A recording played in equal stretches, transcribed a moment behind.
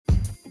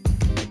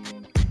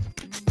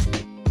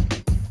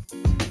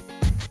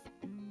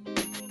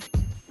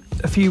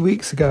a few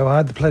weeks ago, I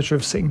had the pleasure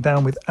of sitting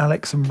down with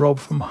Alex and Rob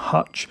from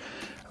Hutch,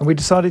 and we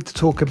decided to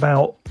talk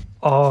about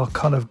our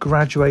kind of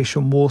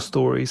graduation war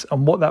stories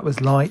and what that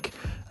was like.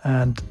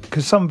 And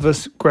because some of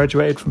us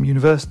graduated from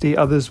university,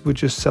 others were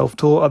just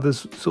self-taught,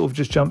 others sort of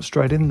just jumped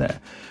straight in there.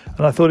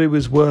 And I thought it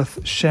was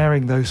worth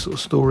sharing those sort of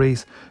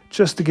stories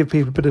just to give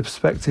people a bit of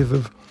perspective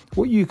of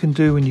what you can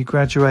do when you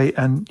graduate.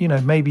 And, you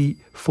know, maybe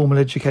formal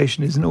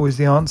education isn't always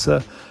the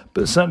answer,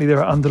 but certainly there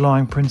are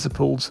underlying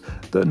principles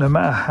that no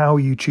matter how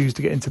you choose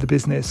to get into the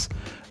business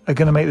are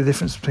going to make the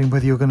difference between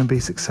whether you're going to be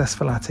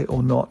successful at it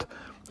or not.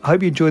 I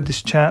hope you enjoyed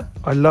this chat.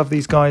 I love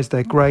these guys.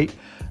 They're great.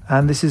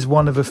 And this is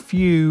one of a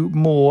few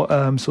more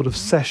sort of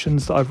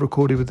sessions that I've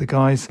recorded with the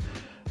guys.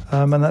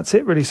 And that's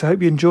it, really. So I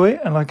hope you enjoy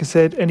it. And like I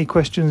said, any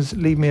questions,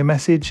 leave me a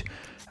message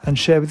and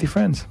share with your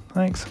friends.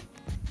 Thanks.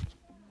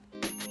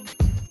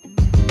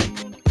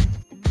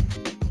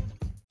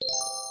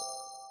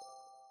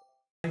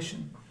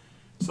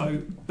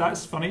 So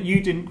that's funny.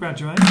 You didn't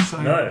graduate.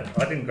 So No,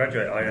 I didn't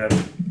graduate.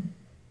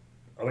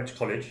 I went to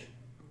college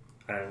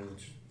and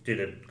did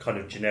a kind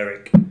of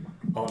generic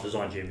art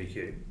design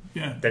GMBQ.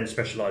 Yeah. Then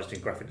specialised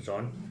in graphic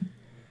design.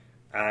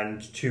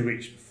 And 2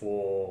 weeks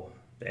before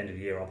the end of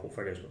the year, our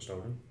portfolios got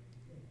stolen.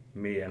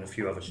 Me and a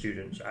few other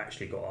students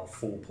actually got our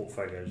full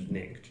portfolios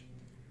nicked.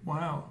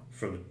 Wow.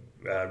 From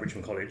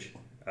Richmond College.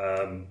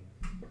 Do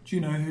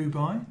you know who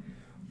by?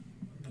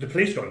 The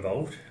police got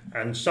involved,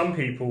 and some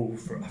people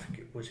from, I think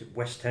it was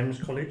West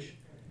Thames College,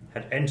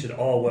 had entered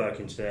our work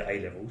into their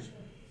A-levels.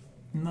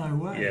 No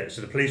way. Yeah,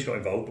 so the police got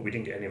involved, but we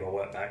didn't get any of our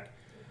work back.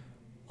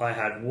 I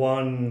had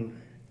one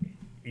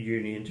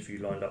uni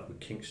interview lined up with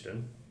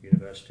Kingston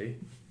University.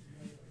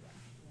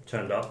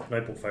 Turned up, no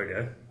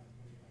portfolio.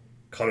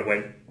 Kind of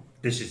went,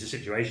 this is the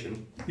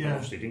situation. Yeah.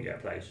 Obviously didn't get a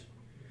place.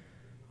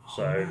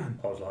 So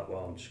I was like,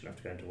 well, I'm just going to have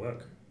to go into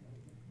work.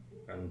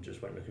 And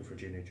just went looking for a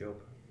junior job.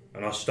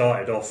 And I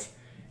started off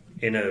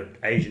in an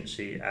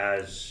agency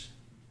as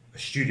a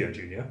studio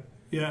junior.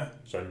 Yeah.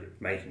 So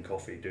making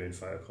coffee, doing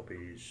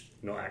photocopies,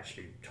 not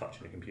actually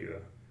touching a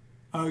computer.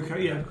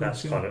 Okay, yeah, of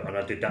course. That's kind of, and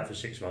I did that for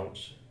 6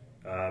 months.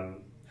 And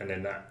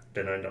then I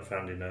ended up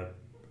finding a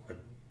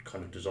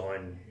kind of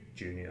design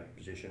junior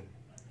position.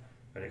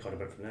 And it kind of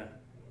went from there.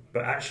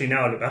 But actually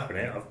now I look back on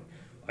it,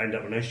 I ended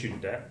up with no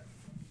student debt.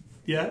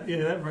 Yeah, that's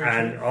very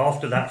And true.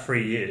 after that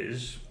 3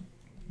 years,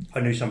 I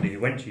knew somebody who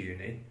went to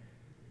uni.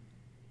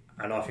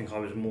 And I think I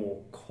was more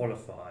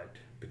qualified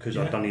because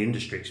I'd done the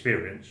industry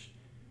experience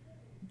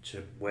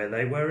to where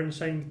they were in the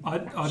same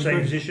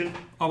position.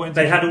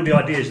 They had all the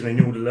ideas and they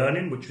knew all the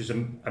learning, which was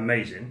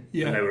amazing.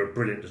 Yeah. And they were a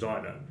brilliant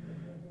designer,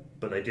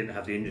 but they didn't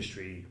have the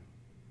industry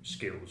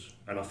skills.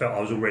 And I felt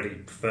I was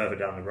already further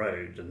down the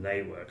road than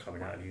they were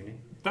coming out of uni.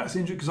 That's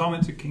interesting because I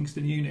went to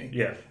Kingston Uni.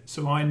 Yeah.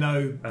 So I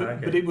know,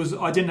 but it was,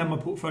 I didn't have my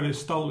portfolio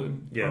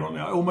stolen. Yeah.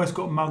 I almost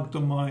got mugged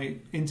on my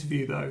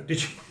interview though.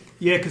 Did you?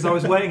 Yeah, because I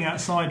was waiting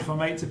outside for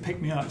my mate to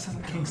pick me up. It sounds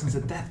like Kingston's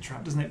a death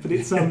trap, doesn't it? But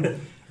it's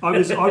I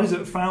was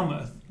at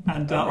Falmouth,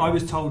 and I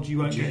was told you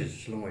won't get.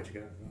 It's a long way to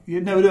go.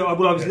 Yeah, no.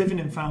 Well, I was living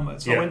in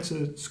Falmouth, so I went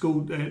to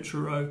school at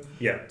Truro.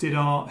 Yeah. Did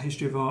art,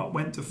 history of art.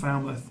 Went to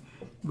Falmouth,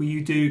 where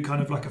you do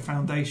kind of like a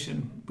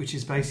foundation, which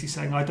is basically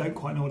saying I don't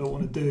quite know what I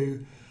want to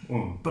do,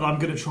 but I'm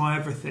going to try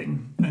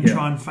everything and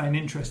try and feign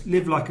interest.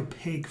 Live like a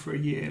pig for a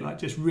year, like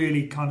just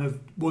really kind of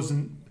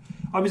wasn't.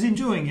 I was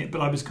enjoying it, but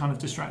I was kind of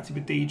distracted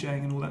with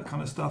DJing and all that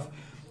kind of stuff.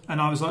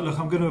 And I was like, look,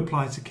 I'm going to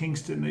apply to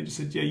Kingston. They just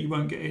said, yeah, you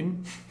won't get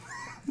in.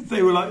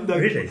 They were like, no,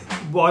 really?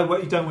 Why?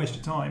 You don't waste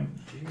your time.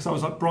 Because I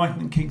was like, Brighton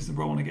and Kingston,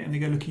 I want to get in. They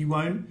go, look, you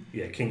won't.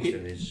 Yeah,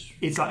 Kingston is.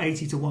 It's like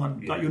 80 to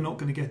 1. Yeah. Like, you're not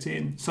going to get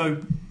in. So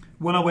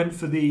when I went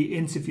for the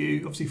interview,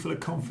 obviously full of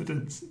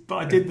confidence, but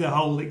I did the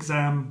whole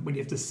exam when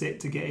you have to sit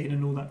to get in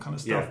and all that kind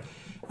of stuff.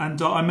 Yeah.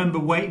 And I remember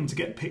waiting to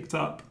get picked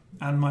up.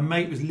 And my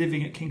mate was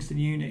living at Kingston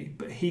Uni,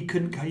 but he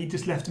couldn't. He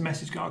just left a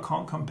message going, I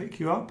can't come pick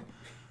you up.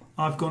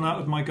 I've gone out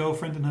with my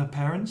girlfriend and her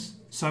parents,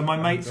 so my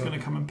mate's going to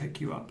come and pick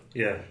you up.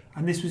 Yeah.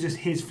 And this was just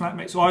his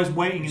flatmate, so I was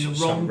waiting in the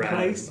wrong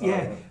place.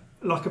 Yeah,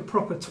 like a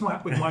proper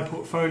twat with my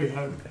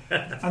portfolio.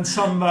 And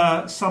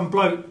some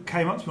bloke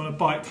came up to me on a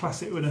bike,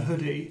 classic, with a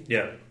hoodie.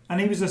 Yeah. And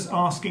he was just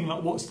asking,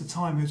 like, what's the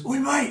time? He was, oi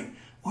mate.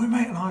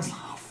 And I was like,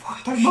 oh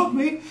fuck, don't mug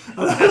me. And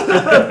I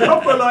was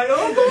proper like,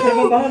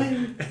 oh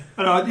no.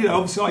 And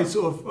obviously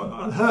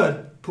I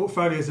heard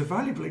portfolios are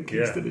valuable in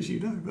Kingston, as you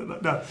know,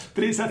 but no.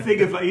 But it's that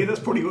thing of like, that's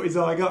probably what he's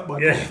eyeing up,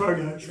 my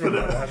portfolio.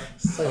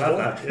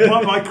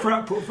 But, my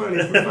crap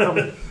portfolio from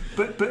Falmouth.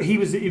 But he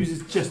was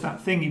just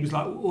that thing. He was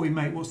like, oi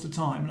mate, what's the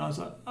time? And I was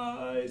like,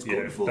 it's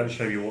quarter to 4. Don't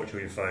show your watch or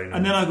your phone.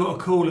 And then I got a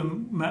call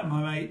and met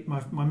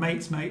my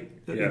mate's mate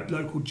at the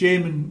local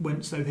gym and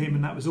went to him,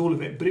 and that was all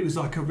of it. But it was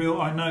like a real,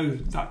 I know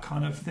that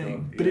kind of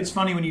thing. But it's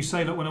funny when you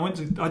say that. When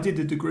I did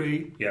the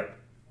degree,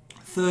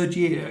 third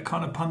year, I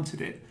kind of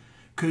punted it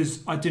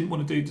because I didn't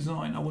want to do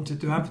design. I wanted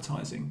to do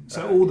advertising.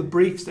 So all the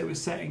briefs they were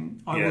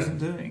setting, I wasn't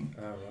doing.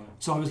 Oh, right.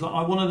 So I was like,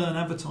 I want to learn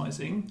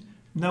advertising.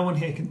 No one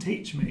here can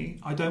teach me.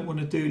 I don't want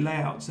to do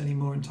layouts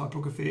anymore in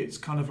typography. It's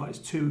kind of like, it's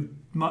too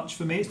much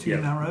for me. It's too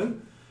narrow.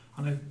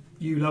 I know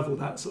you love all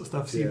that sort of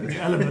stuff, so you've got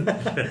your element.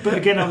 But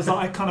again, I was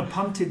like, I kind of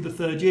punted the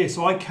third year,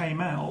 so I came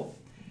out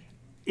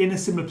in a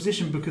similar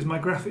position because my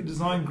graphic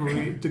design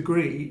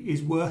degree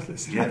is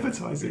worthless in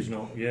advertising. It's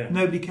not,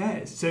 Nobody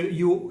cares. So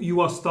you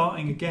are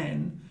starting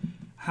again,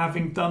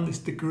 having done this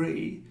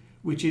degree,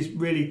 which is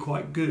really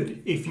quite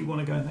good if you want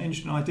to go in the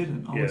industry. And I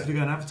didn't. I wanted to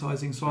go in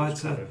advertising,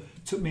 so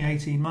took me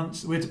 18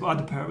 months. I had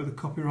to pair it with a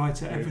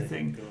copywriter,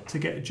 everything, to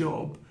get a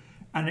job.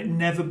 And it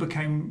never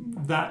became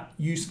that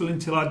useful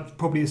until I'd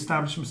probably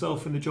established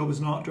myself in the job as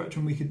an art director,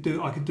 and I could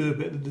do a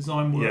bit of the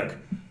design work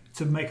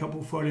to make our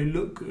portfolio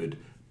look good.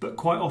 But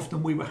quite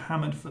often we were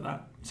hammered for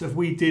that. So if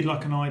we did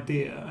like an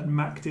idea and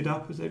macked it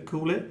up, as they'd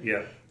call it,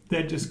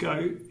 they'd just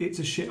go, it's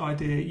a shit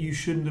idea, you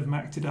shouldn't have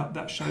macked it up,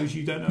 that shows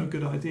you don't know a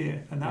good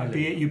idea. And that'd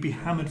be it, you'd be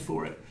hammered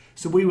for it.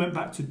 So we went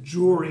back to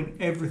drawing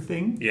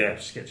everything. Yeah,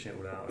 sketching it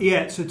all out.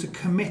 Yeah, so to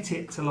commit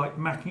it to like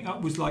macking it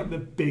up was like the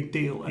big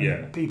deal.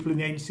 And people in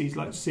the agencies,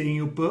 like seeing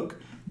your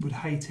book, would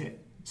hate it.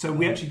 So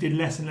we actually did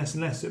less and less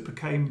and less. So it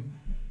became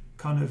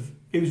kind of,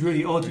 it was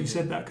really odd you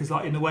said that, because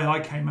like in a way I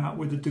came out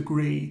with a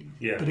degree,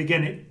 but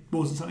again it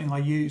wasn't something I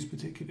used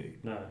particularly.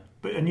 No.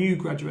 But and you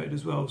graduated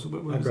as well, so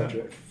where was that? I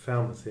graduated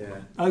from Falmouth,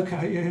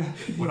 Okay, yeah.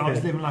 When I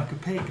was living like a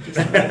pig.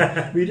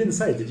 But you didn't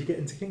say, did you get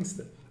into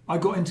Kingston? I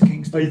got into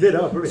Kingston. Oh, you did?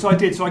 Oh, brilliant. So I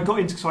did. So I got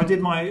into. So I did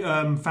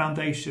my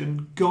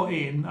foundation. Got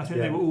in. I think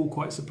they were all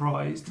quite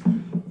surprised,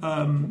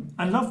 and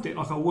loved it.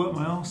 Like I worked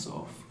my arse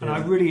off, and I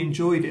really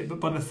enjoyed it. But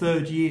by the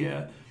third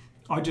year,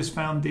 I just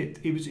found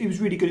it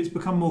was really good. It's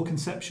become more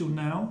conceptual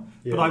now,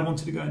 but I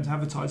wanted to go into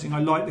advertising. I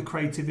like the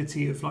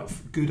creativity of like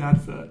good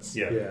adverts.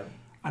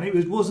 And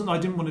it wasn't I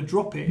didn't want to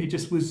drop it. It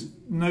just was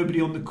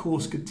nobody on the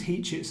course could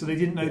teach it, so they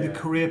didn't know the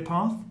career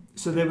path.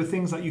 So there were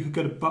things like you could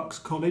go to Bucks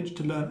College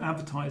to learn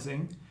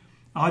advertising.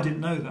 I didn't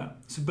know that.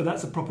 So, but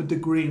that's a proper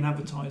degree in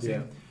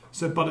advertising.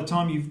 So by the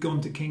time you've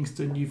gone to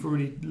Kingston, you've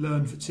already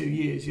learned for 2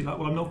 years. You're like,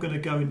 well, I'm not going to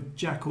go and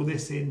jack all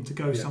this in to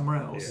go somewhere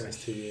else.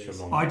 That's 2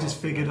 years. I just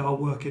figured I'll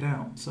work it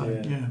out. So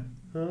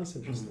Oh, that's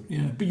interesting.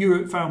 Yeah, but you were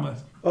at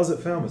Falmouth. I was at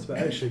Falmouth, but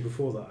actually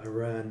before that I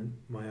ran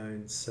my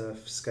own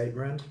surf skate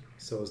brand.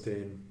 So I was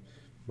doing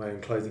my own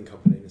clothing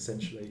company and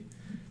essentially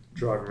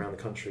driving around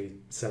the country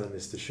selling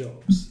this to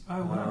shops.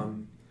 Oh, wow.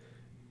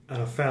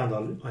 And I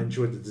found I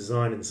enjoyed the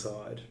designing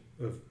side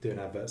of doing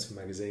adverts for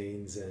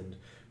magazines and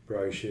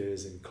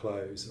brochures and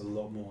clothes a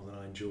lot more than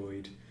I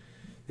enjoyed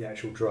the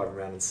actual driving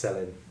around and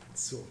selling,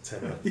 sort of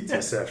turning up to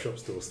a surf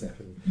shop's doorstep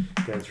and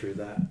going through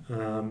that.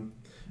 And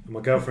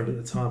my girlfriend at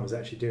the time was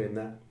actually doing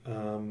that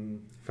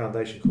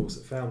foundation course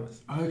at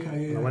Falmouth.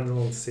 Okay, And I went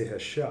along to see her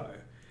show,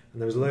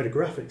 and there was a load of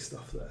graphic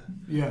stuff there.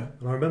 Yeah.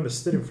 And I remember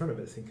stood in front of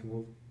it thinking,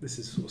 well, this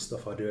is sort of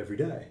stuff I do every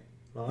day.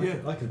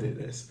 I can do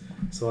this.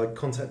 So I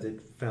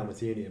contacted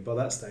Falmouth Uni, and by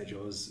that stage I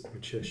was a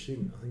mature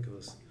student. I think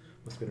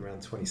must have been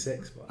around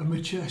 26. But a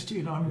mature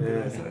student, I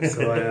remember that.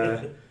 So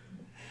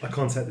I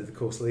contacted the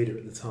course leader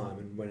at the time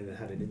and went in and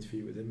had an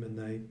interview with him, and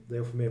they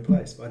offered me a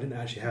place. But I didn't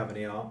actually have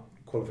any art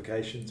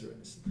qualifications or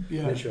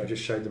anything. Literally, I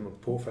just showed them a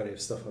portfolio of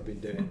stuff I've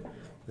been doing.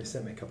 They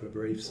sent me a couple of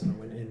briefs, and I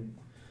went in,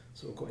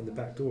 sort of got in the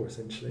back door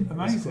essentially.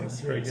 Amazing. It's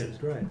very good. It's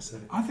great.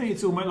 So I think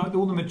it's almost like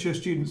all the mature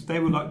students, they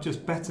were like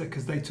just better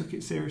because they took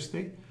it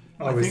seriously.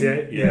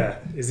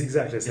 It's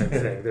exactly the same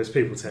thing. There's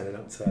people turning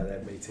up to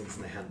their meetings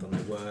and they hand on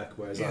their work,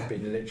 whereas I've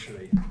been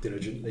literally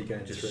diligently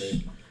going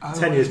through.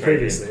 10 years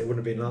previously, it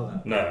wouldn't have been like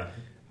that. No.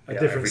 A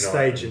different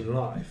stage in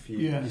life,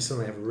 you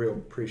suddenly have a real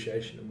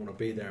appreciation and want to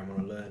be there and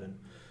want to learn and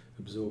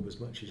absorb as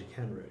much as you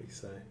can, really.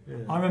 So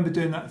I remember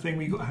doing that thing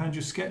where you got to hand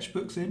your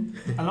sketchbooks in,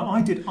 and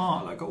I did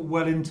art, like got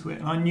well into it,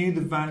 and I knew the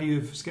value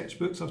of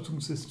sketchbooks. I was talking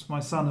to my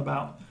son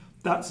about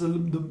that's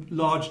the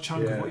large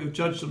chunk of what you're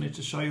judged on, is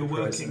to show your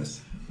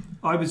workings.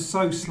 I was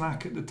so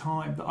slack at the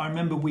time that I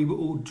remember we were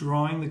all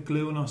drying the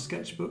glue on our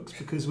sketchbooks,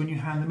 because when you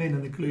hand them in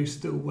and the glue's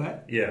still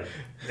wet, you're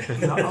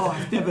like,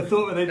 I've never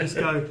thought of it. They just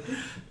go,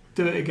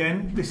 do it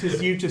again.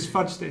 You've just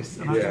fudged this,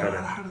 and I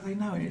go, how do they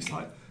know? And it's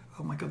like,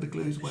 oh my god, the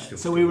glue's wet.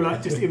 So we were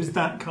like, it was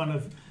that kind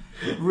of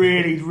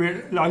really.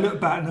 I look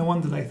back, no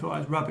wonder they thought I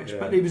was rubbish.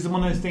 But it was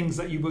one of those things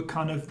that you were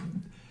kind of,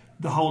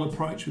 the whole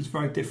approach was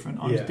very different.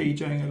 I was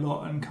DJing a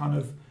lot and kind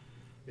of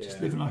just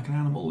living like an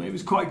animal. It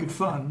was quite good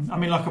fun. I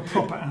mean, like a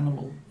proper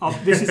animal.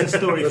 This is a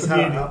story from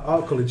uni.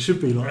 Art college should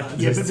be like that.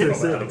 Yeah,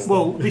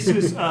 but this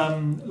was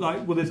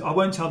I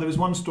won't tell. There was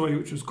one story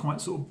which was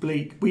quite sort of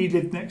bleak. We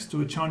lived next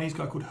to a Chinese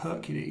guy called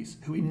Hercules,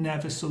 who we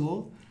never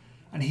saw,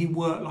 and he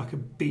worked like a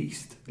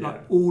beast,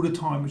 like all the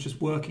time. Was just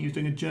working. He was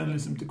doing a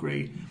journalism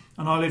degree,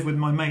 and I lived with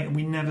my mate, and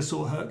we never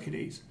saw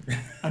Hercules.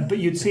 But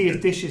you'd see his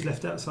dishes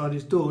left outside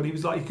his door, and he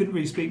was like, he couldn't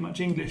really speak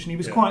much English, and he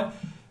was quite.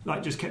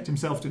 Like just kept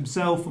himself to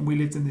himself, and we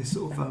lived in this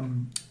sort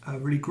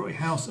of really grotty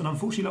house. And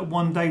unfortunately, like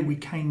one day we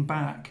came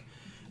back,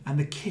 and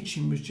the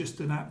kitchen was just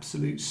an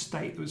absolute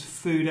state. There was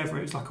food everywhere.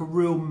 It was like a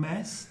real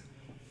mess.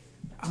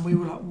 And we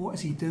were like, "What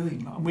is he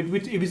doing?"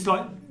 Like, it was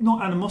like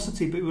not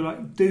animosity, but we were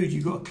like, "Dude,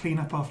 you got to clean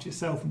up after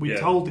yourself." And we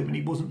told him, and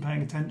he wasn't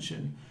paying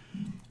attention.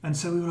 And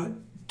so we were like,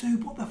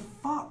 "Dude, what the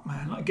fuck,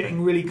 man?" Like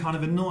getting really kind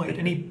of annoyed.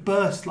 And he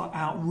burst like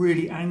out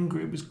really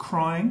angry. It was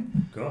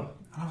crying. God.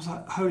 And I was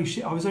like, holy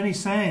shit, I was only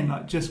saying,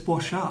 like, just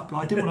wash up.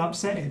 Like, I didn't want to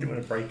upset him. Didn't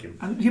want to break him.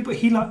 And yeah, but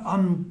he, like,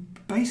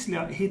 basically,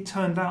 like, he'd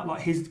turned out,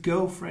 like, his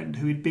girlfriend,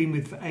 who he'd been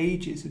with for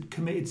ages, had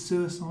committed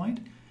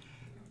suicide.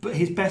 But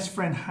his best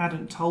friend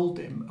hadn't told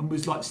him and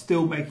was, like,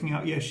 still making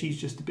out, yeah, she's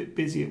just a bit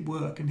busy at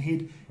work. And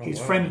his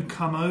friend had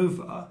come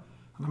over, and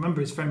I remember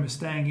his friend was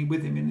staying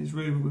with him in his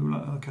room, and we were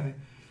like, okay.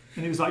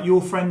 And it was like,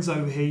 your friend's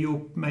over here,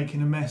 you're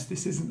making a mess,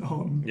 this isn't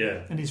on.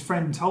 Yeah. And his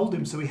friend told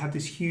him, so he had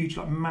this huge,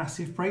 like,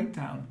 massive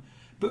breakdown.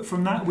 But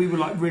from that, we were,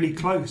 like, really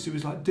close. It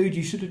was like, dude,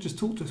 you should have just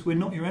talked to us. We're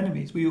not your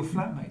enemies, we're your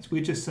flatmates.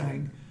 We're just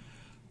saying,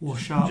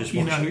 wash up, just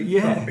you know,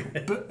 yeah.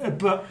 Up.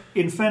 But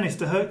in fairness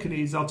to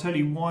Hercules, I'll tell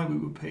you why we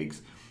were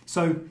pigs.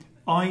 So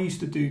I used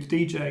to do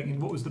DJing in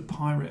what was the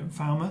Pirate in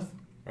Falmouth.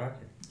 Right.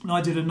 And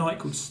I did a night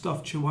called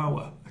Stuffed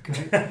Chihuahua,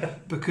 okay?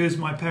 Because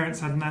my parents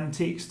had an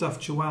antique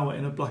stuffed chihuahua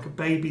like a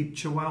baby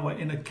chihuahua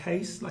in a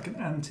case, like an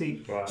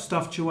antique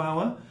stuffed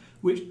chihuahua,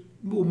 which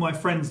all my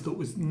friends thought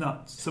was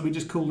nuts. So we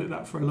just called it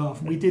that for a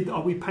laugh. And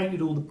we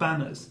painted all the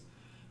banners.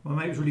 My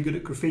mate was really good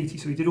at graffiti,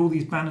 so he did all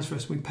these banners for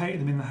us. We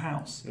painted them in the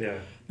house. Yeah.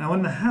 Now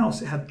in the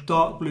house, it had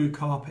dark blue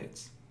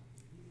carpets,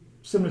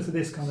 similar to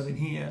this kind of in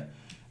here.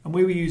 And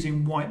we were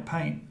using white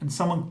paint, and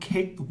someone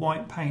kicked the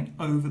white paint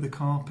over the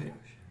carpet.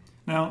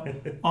 Now,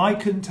 I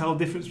couldn't tell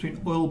the difference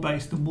between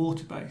oil-based and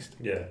water-based.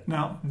 Yeah.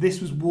 Now,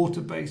 this was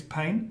water-based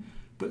paint,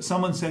 but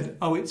someone said,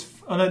 no,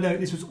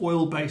 this was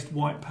oil-based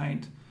white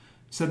paint.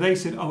 So they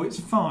said, oh, it's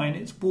fine,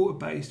 it's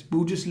water-based.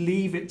 We'll just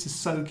leave it to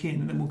soak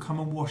in, and then we'll come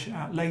and wash it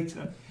out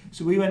later.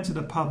 So we went to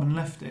the pub and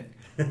left it,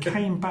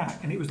 came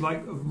back, and it was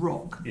like a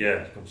rock. Yeah,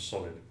 it's gone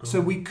solid. So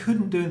we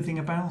couldn't do anything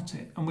about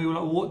it. And we were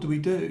like, well, what do we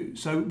do?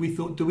 So we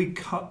thought, do we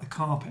cut the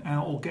carpet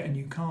out or get a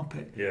new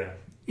carpet? Yeah.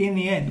 In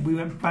the end, we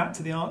went back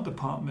to the art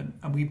department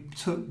and we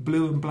took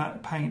blue and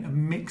black paint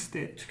and mixed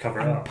it to cover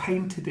it and up.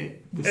 Painted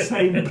it the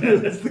same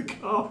blue as the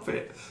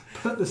carpet,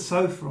 put the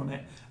sofa on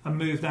it, and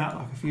moved out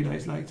like a few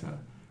days later.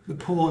 The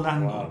poor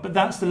landlord. Wow. But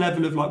that's the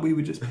level of, like, we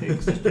were just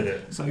pigs.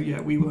 So yeah,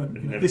 we weren't.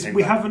 You know,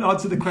 we haven't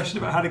answered the question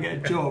about how to get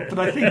a job, but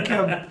I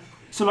think.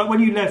 So like when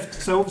you left,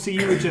 so obviously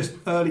you were just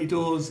early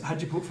doors,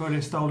 had your portfolio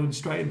stolen,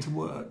 straight into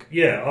work.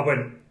 Yeah,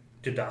 I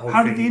did that whole thing.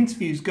 How did the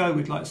interviews go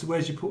with, like, so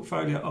where's your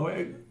portfolio? Oh,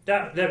 it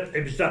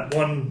was that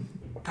one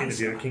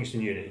interview at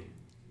Kingston Uni,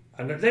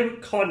 and they were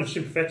kind of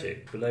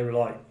sympathetic, but they were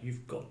like, you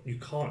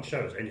can't show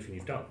us anything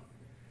you've done.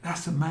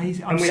 That's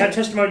amazing. And we had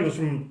testimonials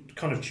from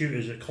kind of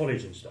tutors at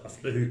college and stuff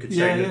who could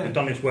say, look, we've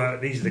done this work,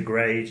 these are the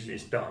grades,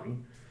 it's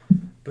done.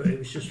 But it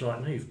was just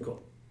like, no, you've got...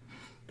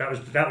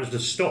 That was the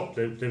stop.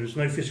 There was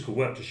no physical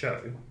work to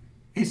show.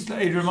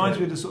 It reminds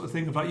me of the sort of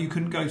thing of, like, you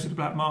couldn't go to the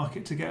black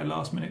market to get a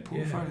last minute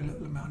portfolio. Yeah.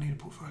 Look, I need a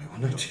portfolio. I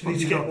need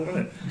to get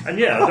one. And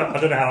yeah, I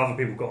don't know how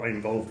other people got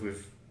involved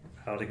with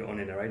how they got on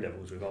in their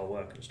A-levels with our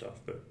work and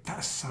stuff. But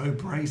that's so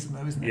brazen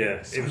though, isn't it?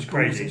 Yeah, so it was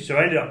crazy. So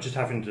I ended up just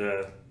having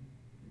to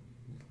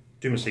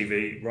do my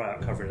CV, write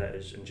out covering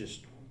letters and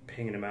just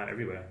pinging them out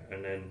everywhere.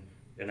 And then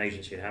an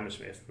agency in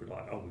Hammersmith were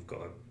like, oh, we've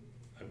got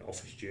an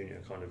office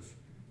junior kind of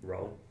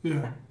role.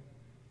 Yeah.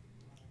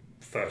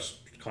 First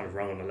kind of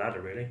rung on the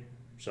ladder, really.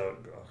 So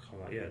I'm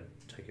like, yeah,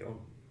 take it on.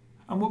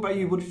 And what about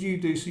you? What did you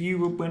do? So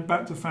you went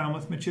back to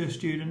Falmouth, mature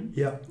student?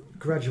 Yeah,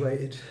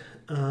 graduated.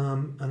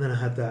 And then I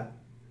had that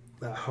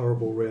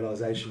horrible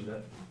realisation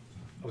that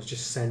I was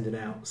just sending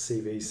out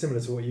CVs, similar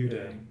to what you were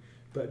doing,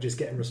 but just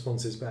getting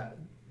responses back.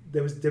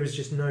 There was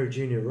just no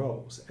junior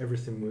roles.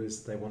 Everything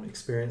was, they want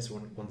experience, they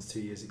want 1 to 2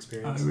 years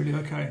experience. Oh, really?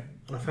 Okay.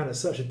 And I found it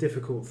such a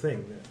difficult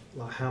thing that,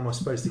 like, how am I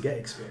supposed to get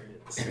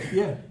experience?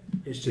 Yeah.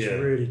 It's just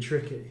really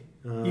tricky.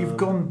 You've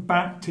gone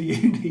back to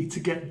uni to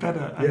get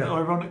better, and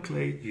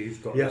ironically,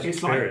 you've got less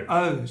experience.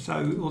 Like,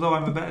 so although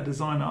I'm a better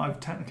designer, I've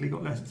technically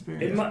got less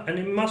experience. And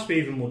it must be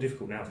even more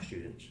difficult now for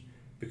students,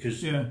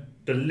 because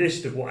the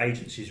list of what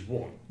agencies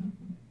want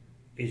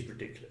is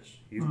ridiculous.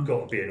 You've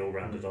got to be an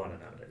all-round designer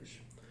nowadays.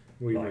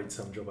 We read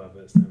some job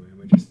adverts, don't we? And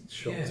we're just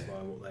shocked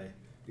by what they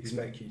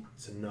expect you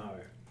to know.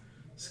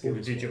 All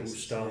the digital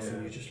stuff,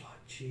 and you're just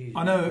like, geez.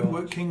 I know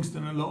at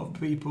Kingston, a lot of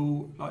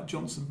people like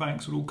Johnson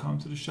Banks would all come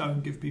to the show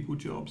and give people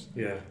jobs.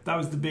 Yeah, that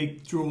was the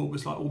big draw.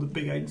 Was like all the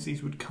big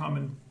agencies would come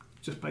and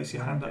just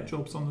basically hand out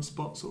jobs on the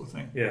spot, sort of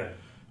thing. Yeah,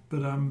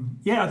 but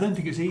I don't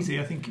think it's easy.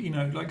 I think,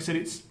 like I said,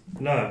 it's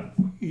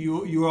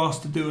you're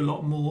asked to do a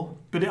lot more.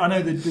 But I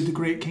know the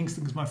degree at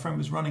Kingston, because my friend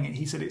was running it.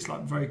 He said it's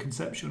like very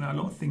conceptual now, a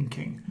lot of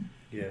thinking.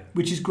 Yeah,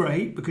 which is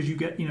great because you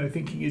get,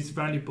 thinking is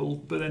valuable,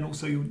 but then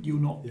also you're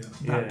not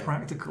that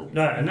practical.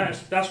 No, and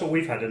that's what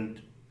we've had,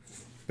 and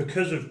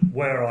because of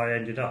where I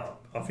ended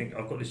up, I think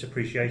I've got this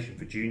appreciation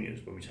for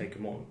juniors when we take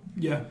them on.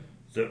 Yeah,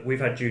 that we've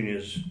had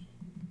juniors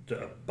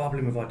that are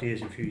bubbling with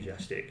ideas,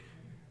 enthusiastic,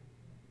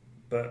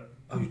 but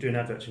you're doing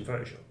adverts in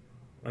Photoshop.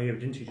 Oh yeah, but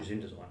didn't you just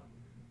InDesign?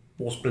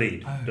 What's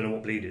bleed? Don't know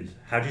what bleed is.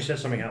 How do you set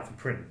something out for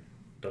print?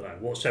 Don't know.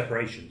 What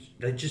separations?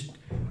 They're just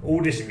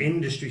all this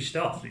industry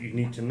stuff that you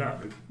need to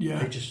know. Yeah.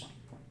 They just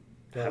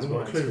haven't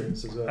got a clue.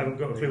 Haven't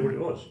got a clue what it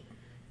was.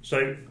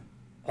 So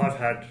I've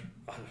had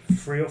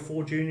 3 or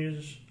 4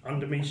 juniors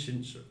under me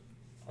since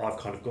I've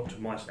kind of got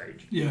to my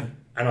stage. Yeah.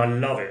 And I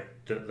love it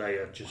that they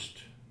are just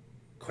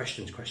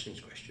questions.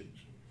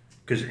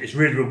 Because it's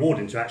really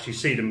rewarding to actually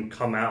see them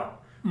come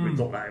out with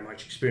not that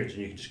much experience,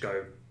 and you can just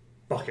go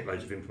bucket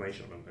loads of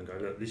information on them and go,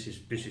 look, this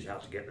is how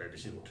to get there,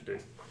 this is what to do.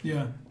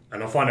 Yeah.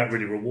 And I find that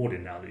really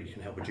rewarding now that you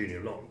can help a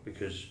junior along,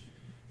 because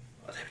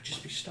they would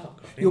just be stuck,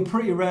 I think. You're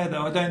pretty rare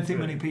though. I don't think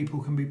many people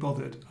can be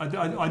bothered.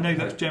 I know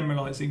that's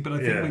generalising, but I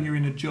think when you're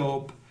in a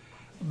job,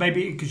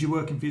 maybe because you're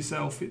working for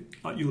yourself,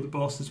 like you're the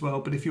boss as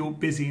well, but if you're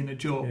busy in a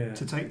job,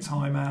 to take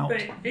time out.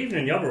 But even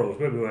in the other roles,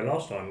 where we were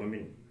last time, I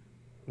mean,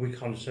 we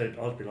kind of said,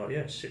 I'd be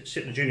like,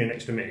 sit the junior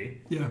next to me.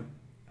 Yeah.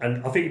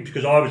 And I think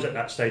because I was at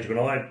that stage when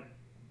I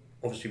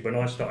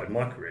started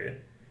my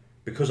career,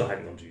 because I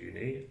hadn't gone to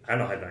uni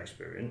and I had no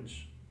experience,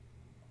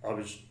 I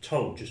was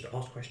told just to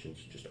ask questions.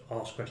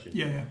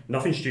 Yeah.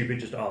 Nothing stupid,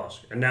 just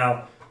ask. And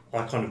now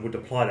I kind of would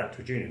apply that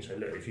to a junior and say,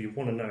 look, if you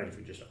want to know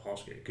anything, just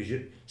ask it. Because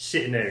you're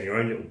sitting there in your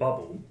own little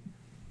bubble,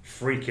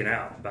 freaking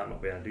out about not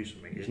being able to do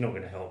something, is not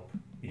going to help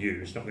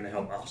you. It's not going to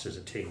help us as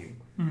a team.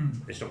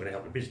 It's not going to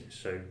help the business.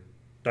 So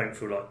don't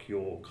feel like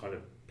you're kind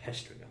of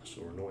pestering us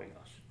or annoying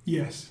us.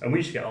 Yes. And we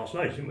used to get asked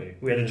loads, didn't we?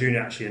 We had a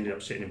junior actually ended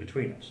up sitting in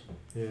between us.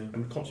 Yeah. And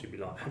we'd constantly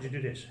be like, how'd you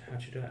do this?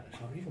 How'd you do that? It's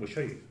like, yeah, we'll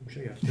show you.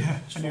 Yeah.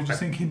 And you're just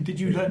thinking, did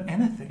you learn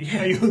anything?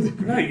 Yeah.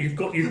 No, you've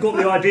got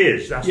the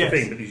ideas, that's Yes. the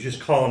thing, but you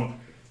just can't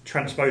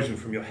transpose them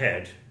from your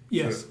head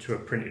Yes. to a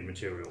printed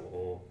material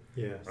or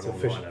It's an a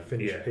online.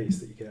 finished piece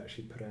that you can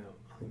actually put out.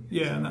 I think.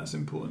 Yeah, and that's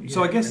important. Yeah,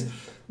 So I guess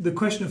the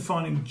question of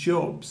finding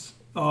jobs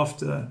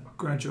after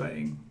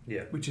graduating,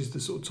 Yeah. which is the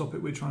sort of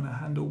topic we're trying to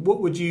handle, what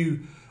would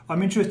you...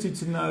 I'm interested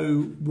to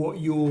know what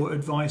your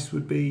advice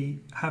would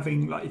be,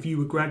 having, like, if you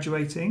were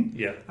graduating,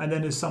 Yeah. and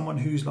then as someone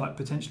who's like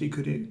potentially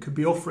could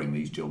be offering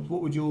these jobs,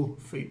 what would your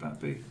feedback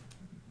be?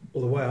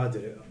 Well, the way I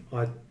did it,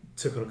 I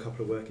took on a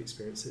couple of work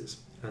experiences,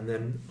 and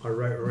then I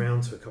wrote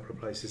around to a couple of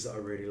places that I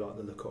really like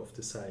the look of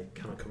to say,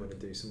 can I come in and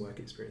do some work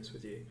experience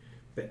with you?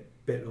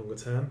 Bit longer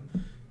term.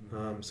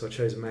 So I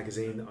chose a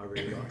magazine that I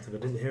really liked, and I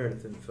didn't hear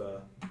anything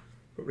for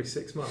probably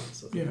 6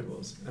 months, I think it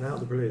was. And out of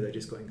the blue, they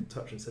just got in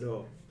touch and said,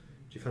 oh,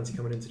 do you fancy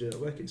coming in to do that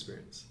work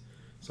experience?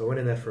 So I went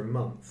in there for a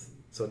month.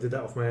 So I did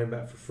that off my own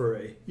back for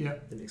free. Yeah.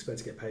 Didn't expect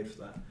to get paid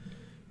for that.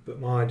 But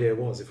my idea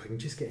was, if I can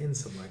just get in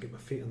somewhere, get my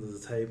feet under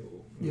the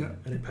table,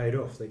 and it paid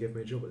off. They gave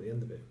me a job at the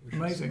end of it, which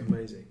was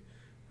amazing.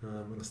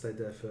 And I stayed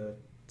there for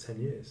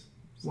 10 years.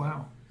 So,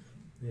 wow.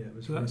 Yeah, it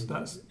was. So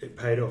really, it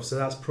paid off. So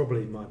that's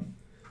probably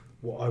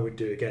what I would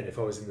do again if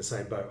I was in the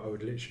same boat. I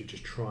would literally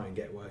just try and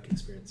get work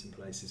experience in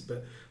places.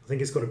 But I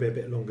think it's got to be a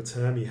bit longer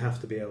term. You have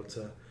to be able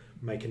to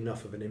make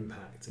enough of an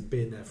impact, and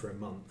being there for a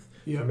month.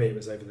 For me, it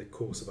was over the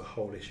course of a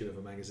whole issue of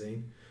a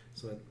magazine.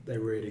 So they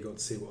really got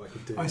to see what I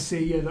could do. I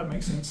see, yeah, that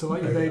makes sense. So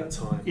like over that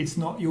time. It's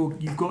not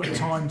you've got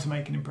time to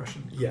make an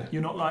impression. Yeah.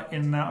 You're not like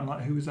in and out and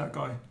like, who was that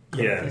guy?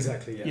 Yeah,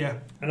 exactly. Yeah.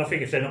 And I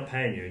think if they're not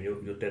paying you and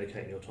you're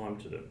dedicating your time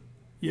to them,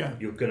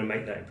 you're going to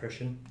make that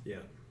impression. Yeah.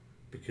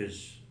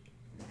 Because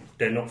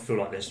they're not feel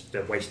like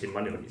they're wasting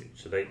money on you,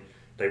 so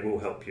they will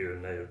help you,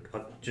 and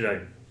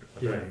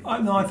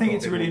I think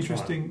it's a really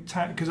interesting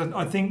because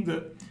I think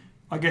that,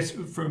 I guess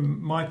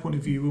from my point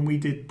of view, when we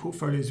did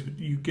portfolios,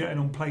 you get in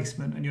on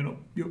placement and you're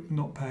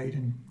not paid,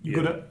 and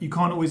you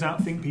can't always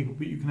outthink people,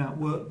 but you can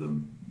outwork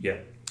them. Yeah.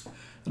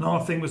 And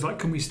our thing was like,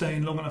 can we stay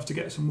in long enough to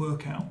get some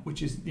work out?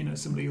 Which is,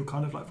 similarly, you're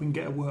kind of like, if we can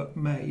get a work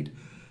made.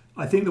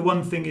 I think the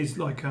one thing is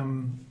like, I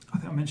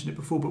think I mentioned it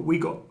before, but we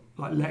got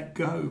like let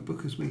go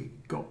because we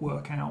got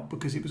work out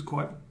because it was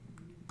quite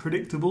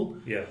predictable.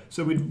 Yeah.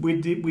 So we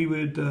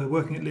were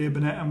working at Leo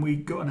Burnett, and we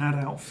got an ad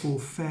out for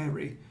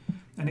Fairy,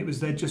 and it was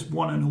they'd just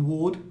won an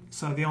award.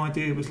 So the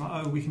idea was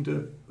like, we can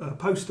do a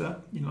poster,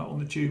 like on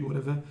the tube or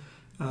whatever,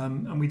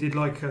 and we did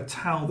like a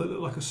towel that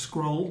looked like a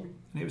scroll,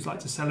 and it was like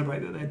to celebrate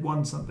that they'd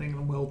won something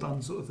and well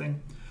done sort of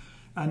thing.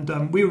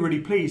 And we were really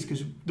pleased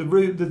because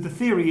the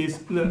theory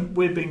is, look,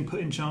 we're being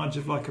put in charge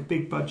of like a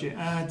big budget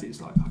ad.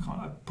 It's like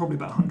probably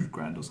about 100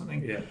 grand or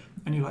something. Yeah.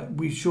 And you're like,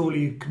 we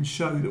surely can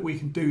show that we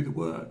can do the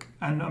work.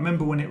 And I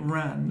remember when it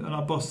ran, and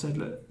our boss said,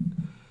 look,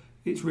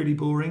 it's really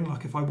boring.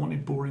 Like if I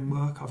wanted boring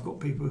work, I've got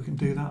people who can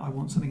do that. I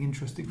want something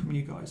interesting from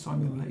you guys, so I'm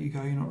going to let you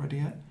go. You're not ready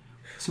yet.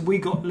 So we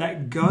got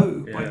let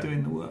go by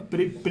doing the work. But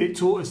it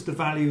taught us the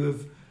value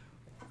of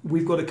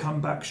we've got to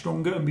come back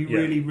stronger and be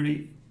really,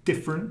 really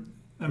different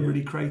and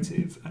really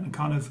creative and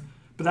kind of.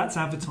 But that's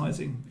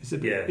advertising. It's a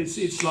bit.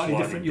 It's slightly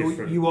different.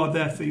 You are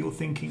there for your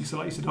thinking. So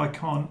like you said, I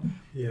can't.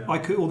 Yeah.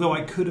 Although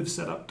I could have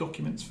set up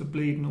documents for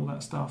Bleed and all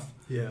that stuff.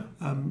 Yeah.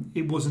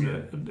 It wasn't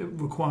a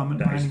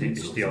requirement.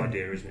 It's the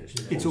idea, isn't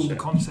it? It's all the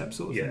concept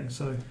sort of thing.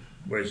 So.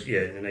 Whereas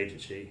in an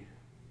agency,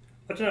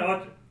 I don't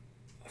know.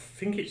 I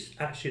think it's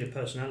actually the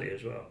personality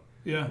as well.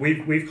 Yeah.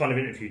 We've kind of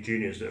interviewed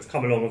juniors that have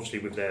come along, obviously,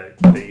 with their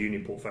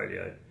uni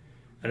portfolio,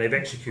 and they've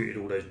executed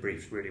all those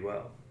briefs really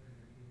well.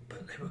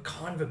 But they were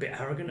kind of a bit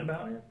arrogant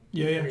about it.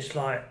 Yeah. And it's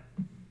like,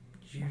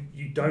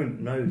 you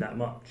don't know that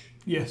much.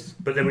 Yes.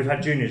 But then we've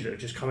had juniors that have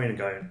just come in and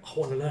go, I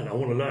want to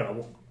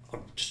learn,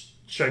 just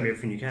show me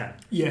everything you can.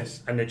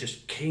 Yes. And they're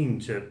just keen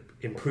to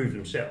improve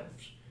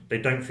themselves. They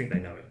don't think they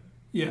know it.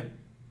 Yeah.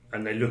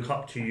 And they look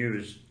up to you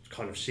as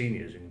kind of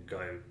seniors and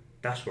go,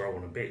 that's where I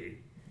want to be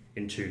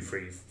in 2,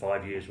 3,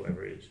 5 years,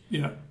 whatever it is.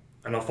 Yeah.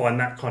 And I find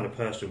that kind of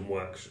person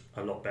works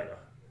a lot better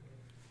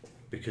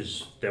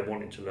because they're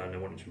wanting to learn, they're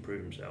wanting to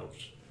improve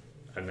themselves,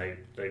 and they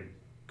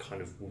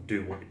kind of will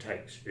do what it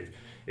takes.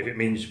 If it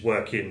means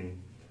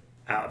working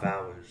out of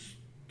hours,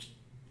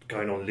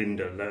 going on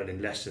Linda,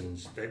 learning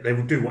lessons, they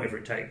will do whatever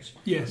it takes.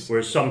 Yes.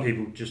 Whereas some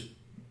people just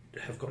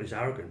have got this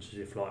arrogance as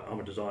if like, I'm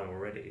a designer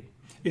already.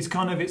 It's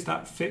it's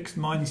that fixed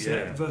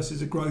mindset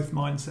versus a growth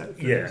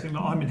mindset. Yeah.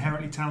 Like, I'm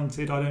inherently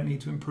talented, I don't need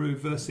to improve,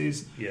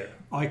 versus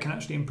I can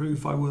actually improve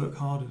if I work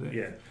hard at it.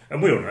 Yeah.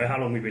 And we all know how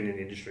long we've been in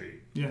the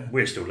industry. Yeah.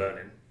 We're still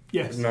learning.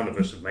 Yes. None of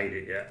us have made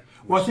it yet.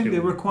 Well, I think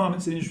the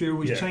requirements in the industry are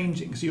always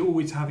changing, so you're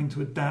always having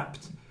to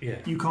adapt. Yeah.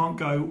 You can't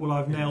go, well,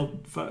 I've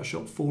nailed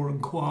Photoshop 4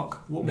 and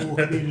Quark. What more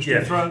can the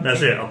industry throw?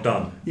 That's it. I'm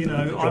done. You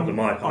know,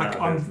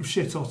 I'm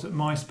shit hot at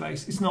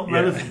MySpace. It's not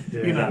relevant.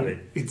 Yeah, you know,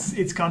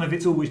 exactly.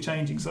 it's always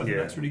changing. So I think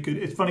that's really good.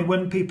 It's funny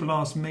when people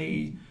ask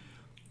me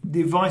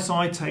the advice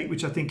I take,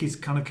 which I think is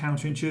kind of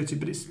counterintuitive,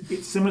 but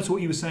it's similar to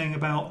what you were saying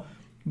about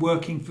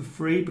working for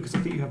free, because I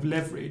think you have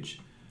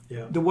leverage.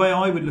 Yeah. The way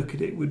I would look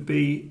at it would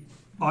be,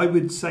 I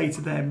would say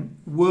to them,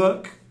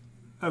 work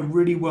a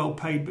really well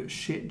paid but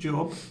shit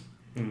job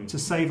to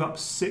save up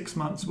 6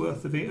 months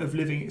worth of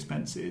living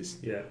expenses,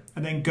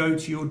 and then go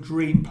to your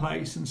dream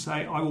place and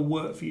say, I will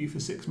work for you for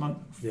 6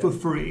 months for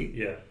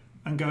free,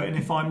 and go, and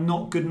if I'm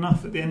not good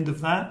enough at the end of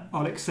that,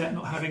 I'll accept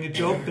not having a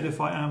job, but if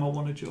I am, I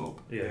want a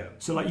job.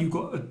 So like, you've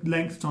got a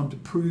length of time to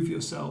prove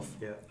yourself.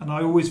 And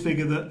I always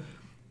figure that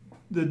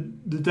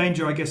the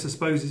danger, I guess, I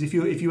suppose, is if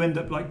you end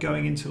up like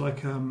going into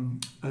like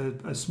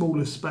a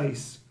smaller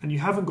space and you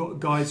haven't got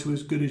guys who are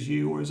as good as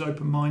you or as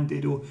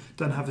open-minded or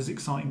don't have as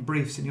exciting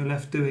briefs, and you're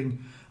left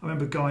doing. I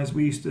remember guys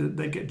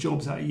they'd get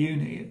jobs out of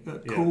uni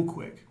at Cool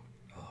Quick.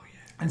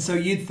 And so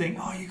you'd think,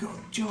 oh, you got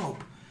a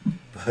job.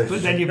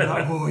 But then you'd be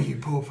like, oh, you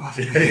poor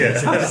bastard.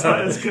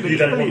 That's gonna you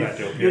don't want you. that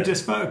job. You're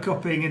just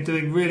photocopying and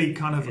doing really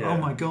kind of, oh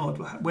my God,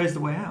 where's the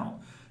way out?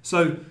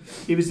 So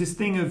it was this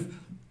thing of,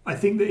 I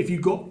think that if you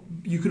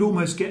could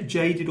almost get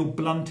jaded or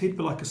blunted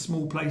by like a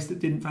small place that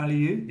didn't value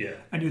you,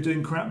 and you're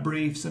doing crap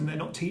briefs and they're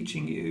not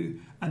teaching you,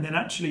 and then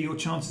actually your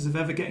chances of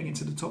ever getting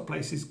into the top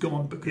place is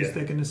gone because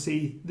they're going to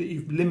see that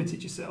you've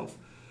limited yourself.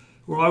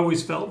 Where I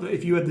always felt that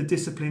if you had the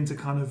discipline to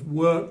kind of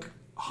work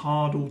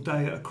hard all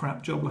day at a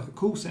crap job like a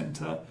call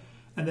centre,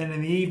 and then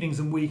in the evenings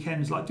and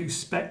weekends like do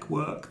spec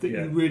work that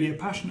you really are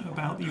passionate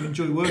about, that you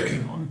enjoy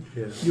working on,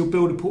 you'll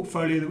build a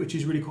portfolio which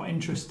is really quite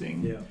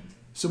interesting.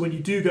 So when you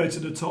do go to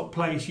the top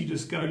place, you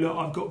just go, look,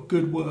 I've got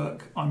good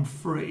work, I'm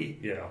free.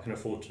 Yeah, I can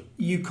afford to.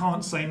 You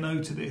can't say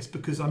no to this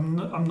because I'm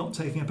not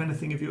taking up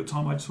anything of your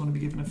time, I just want to be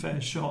given a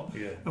fair shot.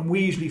 And we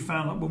usually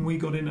found that when we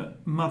got in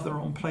at Mother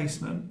on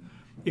placement,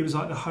 it was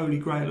like the holy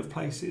grail of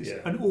places.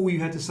 And all you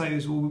had to say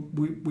was, well,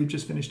 we've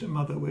just finished at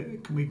Mother,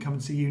 can we come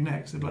and see you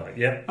next? They'd be like,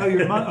 oh,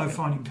 you're at Mother? Oh,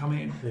 fine, you can come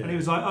in. And it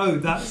was like, oh,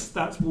 that's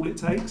all it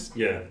takes?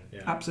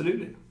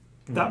 Absolutely.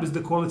 That was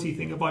the quality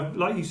thing of,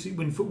 like you see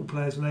when football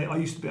players, I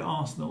used to be at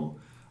Arsenal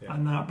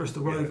and now at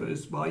Bristol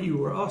Rovers. Well, you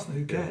were at Arsenal,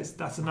 who cares?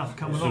 That's enough,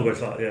 come along.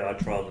 It's always like, I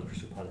trialled at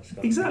Crystal Palace.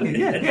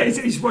 Exactly,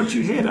 it's once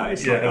you hear that,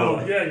 it's like,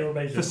 oh, you're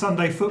amazing. For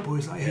Sunday football,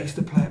 it's like, he used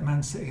to play at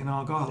Man City and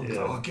Argyle. It's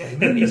like, oh, get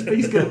him in, he's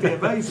going to be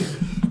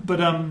amazing.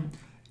 But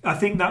I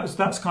think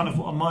that's kind of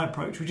my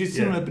approach, which is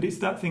similar, but it's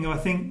that thing of, I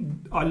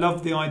think I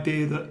love the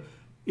idea that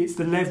it's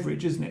the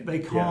leverage, isn't it? They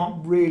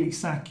can't really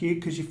sack you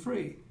because you're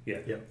free.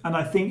 And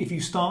I think if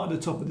you start at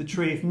the top of the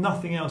tree, if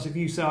nothing else, if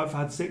you say I've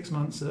had 6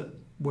 months at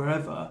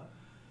wherever,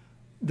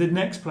 the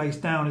next place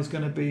down is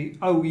going to be,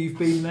 oh, you've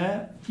been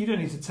there. You don't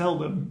need to tell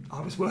them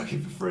I was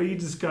working for free. You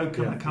just go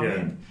come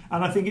in.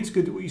 And I think it's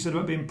good what you said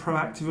about being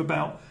proactive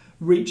about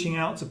reaching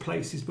out to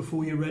places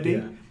before you're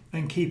ready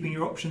and keeping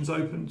your options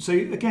open. So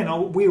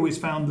again, we always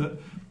found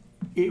that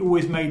it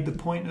always made the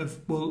point of,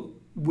 well,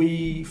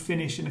 we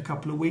finish in a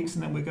couple of weeks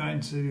and then we're going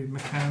to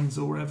McCann's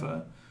or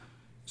wherever.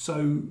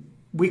 So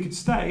we could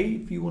stay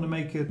if you want to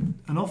make an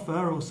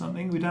offer or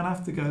something. We don't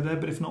have to go there,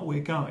 but if not,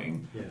 we're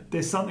going.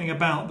 There's something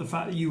about the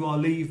fact that you are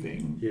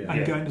leaving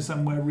and going to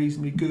somewhere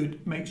reasonably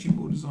good makes you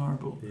more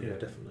desirable.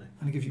 Definitely.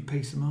 And it gives you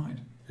peace of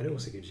mind. And it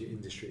also gives you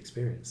industry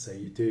experience. So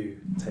you do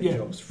take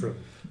jobs from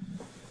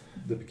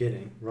the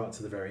beginning right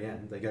to the very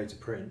end. They go to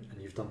print and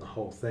you've done the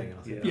whole thing. And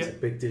I think that's a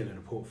big deal in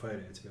a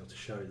portfolio to be able to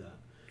show that.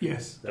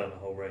 Yes. Done the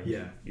whole range.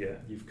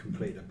 You've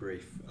completed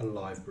a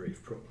live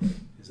brief properly.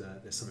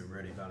 There's something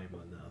really valuable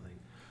in that, I think.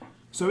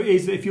 So it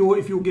is, if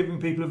you're giving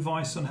people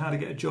advice on how to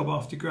get a job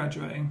after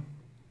graduating,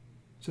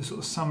 to sort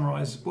of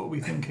summarise what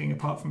we're thinking,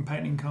 apart from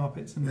painting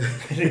carpets and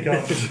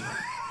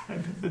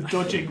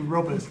dodging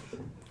robbers.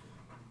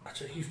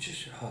 You've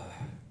just.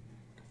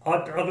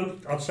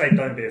 I'd say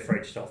don't be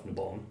afraid to start from the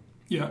bottom.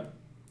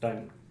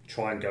 Don't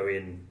try and go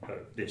in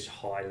at this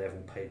high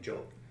level paid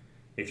job.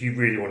 If you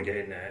really want to get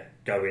in there,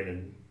 go in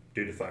and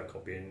do the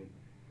photocopying.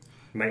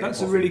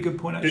 That's a really good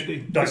point,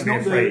 actually. Don't be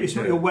afraid. It's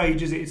not your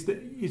wage, is it?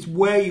 It's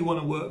where you want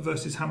to work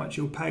versus how much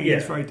you're paid.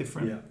 It's very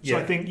different. So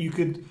I think you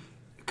could,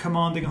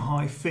 commanding a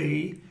high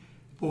fee,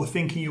 or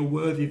thinking you're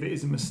worthy of it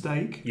is a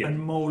mistake, Yeah. and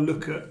more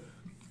look at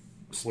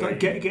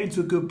get into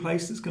a good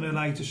place that's going to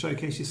allow you to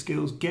showcase your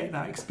skills, get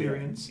that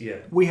experience. Yeah.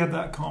 We had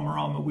that at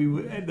Karmarama.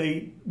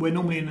 We're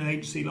normally in an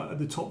agency like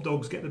the top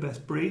dogs get the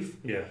best brief,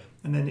 Yeah.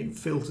 and then it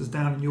filters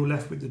down and you're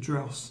left with the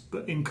dross.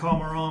 But in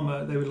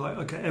Karmarama, they were like,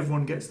 okay,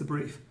 everyone gets the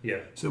brief.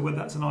 Yeah. So whether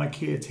that's an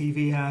IKEA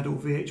TV ad or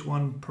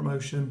VH1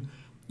 promotion,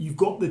 you've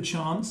got the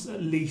chance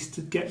at least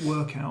to get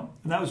work out.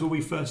 And that was where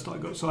we first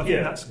started. So I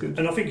think that's good.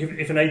 And I think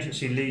if an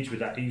agency leads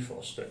with that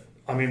ethos,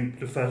 I mean,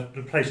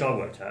 the place I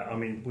worked at, I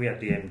mean, we had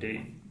the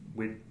MD.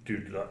 We'd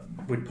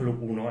pull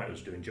up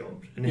all-nighters doing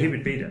jobs, and he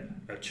would be there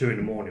at 2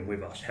 a.m.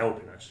 with us,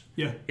 helping us.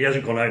 Yeah. He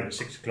hasn't gone home at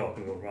 6 o'clock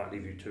and gone, right,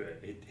 leave you to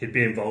it. He'd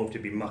be involved,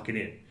 he'd be mucking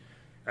in.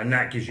 And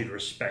that gives you the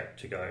respect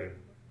to go,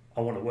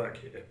 I want to work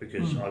here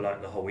because I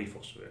like the whole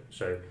ethos of it.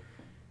 So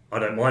I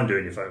don't mind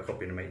doing your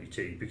photocopying and make you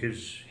tea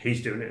because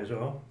he's doing it as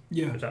well.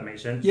 Yeah. Does that make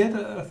sense? Yeah,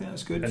 I think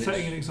that's good. And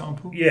setting an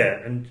example.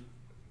 Yeah,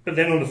 but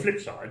then on the flip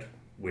side,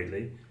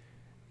 weirdly,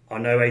 I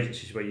know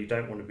agencies where you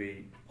don't want to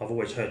be. I've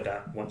always heard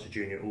that once a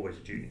junior, always a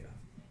junior,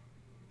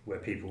 where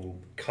people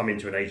come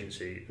into an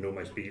agency and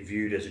almost be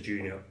viewed as a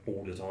junior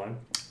all the time.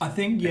 I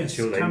think, yes,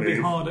 it can be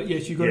harder.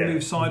 Yes, you've got to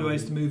move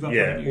sideways to move up.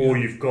 Yeah, or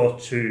you've got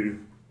to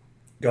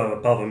go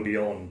above and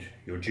beyond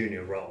your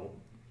junior role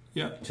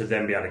to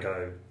then be able to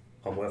go,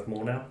 I'm worth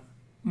more now,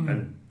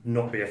 and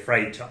not be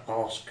afraid to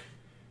ask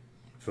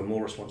for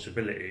more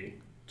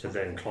responsibility to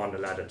then climb the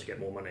ladder to get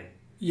more money.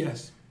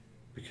 Yes.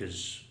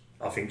 Because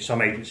I think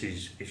some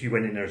agencies, if you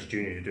went in there as a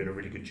junior, you're doing a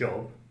really good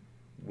job,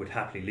 would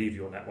happily leave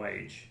you on that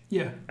wage.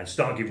 Yeah. And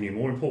start giving you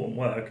more important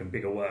work and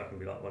bigger work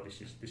and be like, well,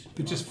 this is.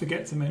 But just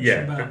forget to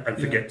mention about. And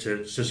forget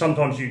to. So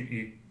sometimes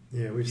you.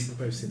 Yeah, we've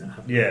both seen that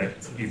happen. Yeah,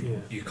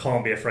 you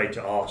can't be afraid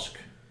to ask.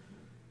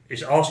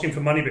 It's asking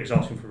for money, but it's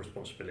asking for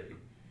responsibility.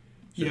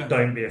 So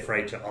don't be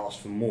afraid to ask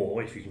for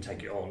more if you can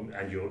take it on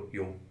and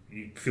you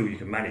feel you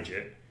can manage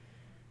it.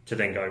 To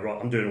then go, right,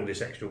 I'm doing all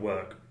this extra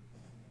work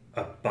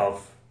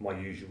above my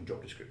usual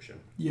job description.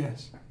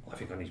 Yes. I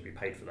think I need to be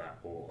paid for that,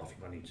 or I think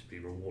I need to be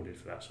rewarded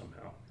for that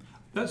somehow.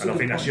 I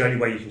think that's the only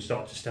way you can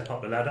start to step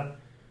up the ladder.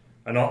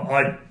 And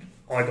I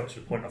got to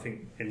the point, I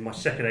think, in my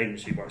second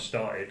agency where I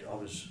started,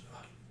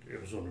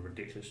 it was on a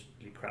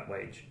ridiculously crap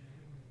wage.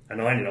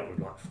 And I ended up with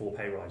like 4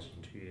 pay rises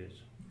in 2 years.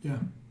 Yeah.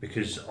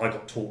 Because I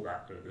got taught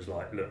that it was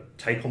like, look,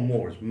 take on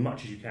more as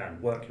much as you can,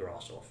 work your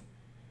ass off.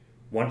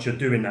 Once you're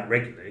doing that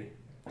regularly,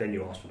 then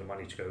you ask for the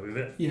money to go with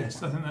it.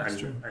 Yes, I think that's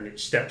true. And it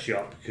steps you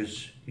up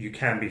because you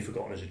can be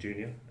forgotten as a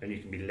junior and you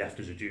can be left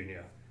as a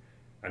junior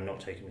and not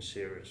taken as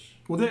serious.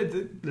 Well,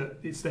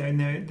 it's there,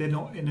 and they're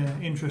not in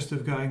an interest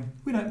of going,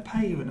 we don't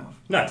pay you enough.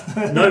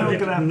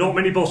 No, not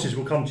many bosses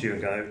will come to you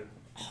and go,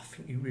 I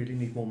think you really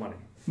need more money.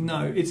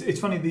 No, it's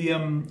funny,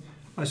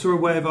 I saw a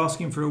way of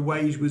asking for a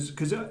wage was,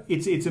 because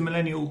it's a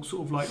millennial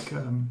sort of like,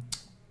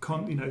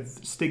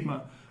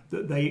 stigma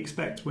that they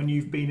expect when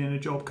you've been in a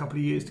job a couple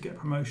of years to get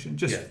promotion,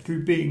 just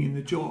through being in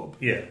the job.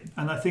 Yeah.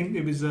 And I think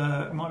it was,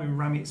 it might have been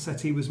Ramit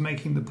Sethi was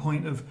making the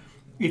point of,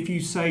 if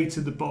you say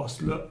to the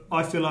boss, look,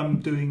 I feel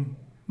I'm doing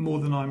more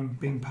than I'm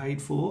being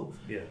paid for,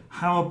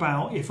 how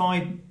about if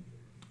I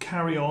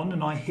carry on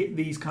and I hit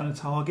these kind of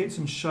targets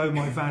and show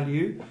my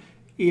value,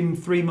 in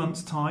 3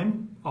 months'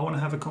 time, I want to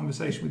have a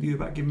conversation with you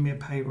about giving me a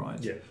pay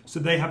rise. Yeah. So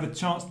they have a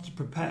chance to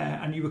prepare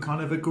and you would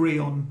kind of agree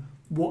on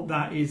what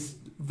that is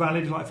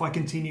valid, like if I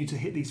continue to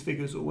hit these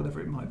figures or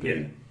whatever it might be.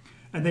 Yeah.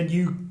 And then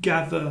you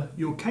gather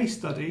your case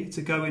study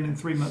to go in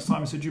 3 months' time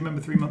and say, do you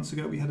remember 3 months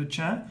ago we had a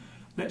chat?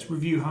 Let's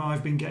review how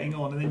I've been getting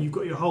on. And then you've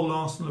got your whole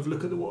arsenal of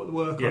look at what the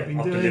work I've been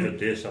doing. I've delivered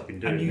this, I've been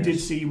doing this. And you did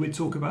see we'd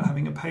talk about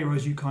having a pay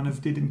rise, you kind of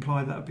did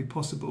imply that would be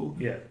possible.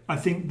 Yeah. I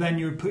think then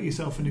you would put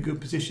yourself in a good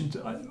position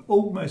to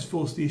almost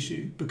force the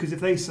issue. Because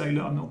if they say,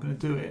 look, I'm not going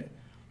to do it,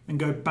 and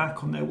go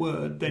back on their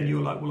word, then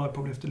you're like, well, I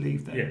probably have to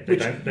leave then. Yeah, they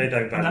don't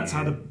value and that's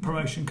how the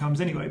promotion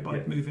comes anyway,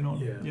 by moving on.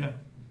 Yeah,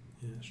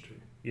 that's true.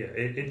 Yeah,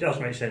 it does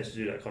make sense to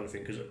do that kind of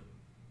thing, because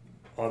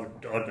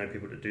I'd know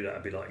people that do that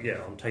and be like,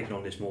 yeah, I'm taking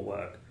on this more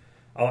work.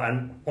 Oh,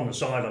 and on the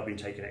side, I've been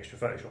taking extra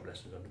Photoshop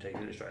lessons, I've been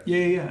taking Illustrator.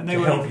 Yeah. And they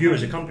to help you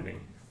as a company.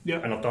 Yeah.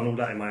 And I've done all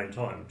that in my own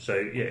time. So,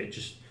 yeah,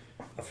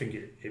 I think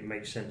it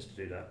makes sense to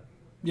do that.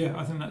 Yeah,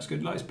 I think that's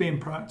good. Like, it's being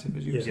proactive,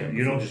 as you were saying.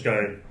 You're not just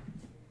going,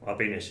 I've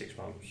been here 6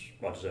 months,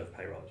 I deserve a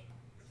pay rise.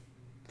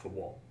 For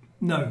what?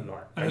 No.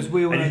 And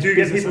you do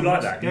get people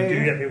like that. You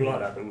do get people like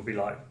that will be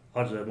like,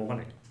 I deserve more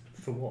money.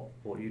 For what?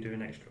 What are you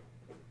doing extra?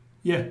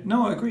 Yeah,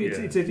 no, I agree.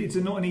 It's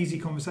not an easy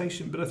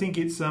conversation, but I think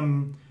it's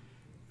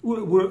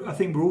I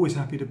think we're always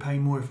happy to pay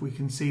more if we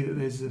can see that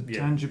there's a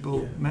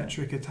tangible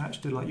metric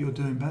attached to, like, you're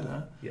doing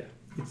better. Yeah.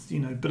 It's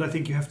but I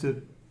think you have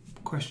to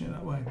question it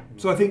that way.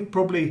 So I think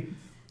probably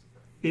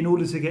in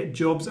order to get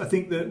jobs, I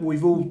think that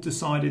we've all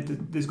decided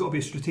that there's got to be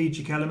a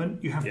strategic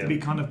element. You have to be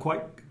kind of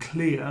quite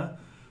clear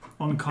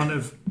on kind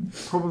of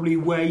probably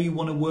where you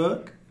want to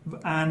work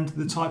and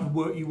the type of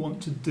work you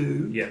want to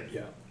do. Yeah.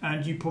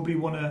 And you probably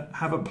want to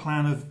have a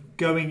plan of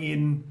going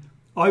in,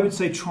 I would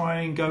say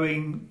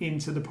going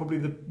into probably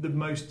the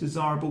most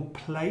desirable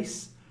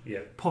place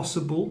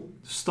possible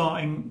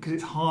starting, because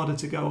it's harder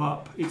to go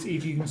up. It's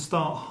if you can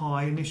start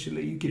high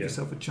initially, you give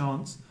yourself a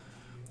chance.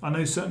 I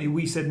know certainly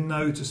we said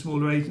no to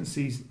smaller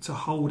agencies to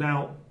hold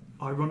out,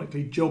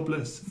 ironically,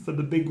 jobless for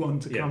the big one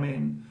to come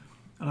in.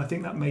 And I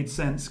think that made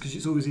sense because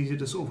it's always easier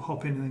to sort of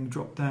hop in and then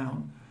drop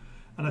down.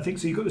 And I think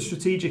so you've got the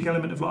strategic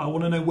element of like, I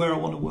want to know where I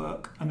want to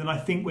work. And then I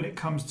think when it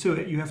comes to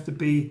it, you have to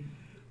be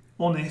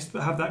honest,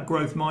 but have that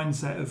growth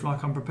mindset of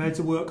like, I'm prepared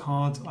to work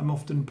hard. I'm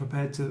often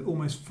prepared to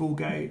almost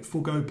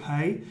forego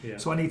pay. Yeah.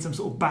 So I need some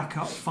sort of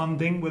backup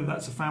funding, whether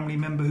that's a family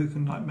member who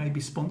can like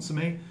maybe sponsor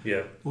me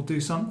or do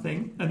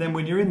something. And then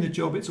when you're in the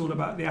job, it's all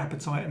about the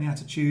appetite and the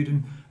attitude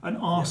and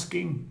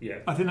asking. Yeah.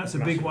 I think that's a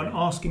big one,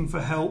 asking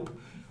for help,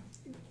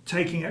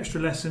 taking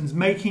extra lessons,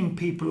 making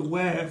people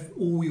aware of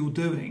all you're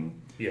doing.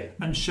 Yeah.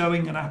 And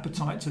showing an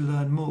appetite to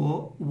learn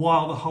more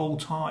while the whole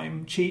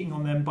time cheating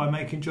on them by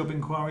making job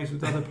inquiries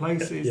with other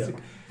places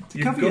to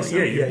cover yourself.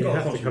 Yeah, you've got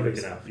to constantly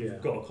look out.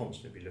 You've got to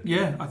constantly be looking.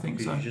 Yeah, I think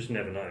so. You just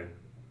never know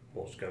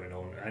what's going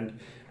on,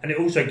 and it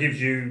also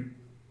gives you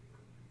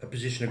a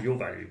position of your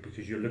value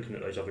because you're looking at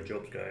those other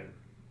jobs, going,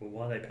 well,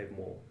 why are they paid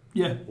more?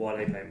 Yeah, why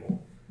are they paying more?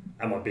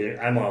 Am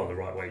I on the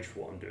right wage for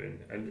what I'm doing?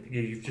 And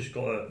you've just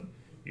got to.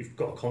 You've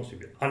got to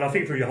constantly, and I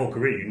think through your whole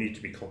career, you need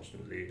to be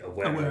constantly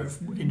aware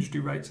of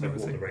industry rates and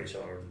everything, what the rates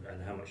are, and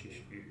how much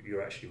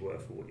you're actually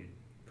worth for what you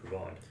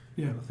provide.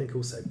 Yeah, I think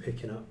also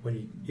picking up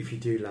if you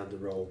do land a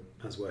role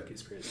as work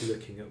experience,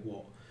 looking at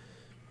what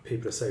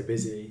people are so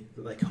busy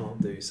that they can't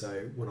do.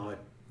 So when I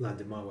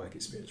landed my work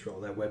experience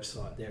role, their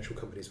website, the actual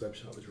company's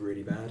website, was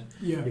really bad.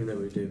 Yeah. Even though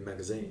we were doing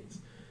magazines,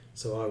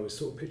 so I was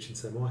sort of pitching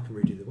to them, I can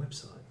redo the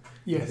website.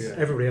 Yes.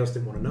 Everybody else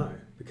didn't want to know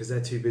because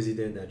they're too busy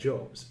doing their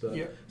jobs, but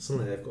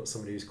suddenly they've got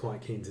somebody who's quite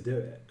keen to do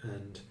it,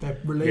 and they're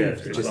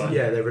relieved.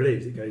 They're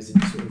relieved. It goes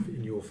in sort of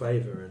in your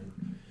favour,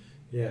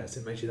 and so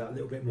it makes you that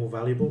little bit more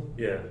valuable.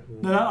 Yeah.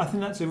 No, I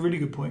think that's a really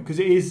good point because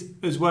it is,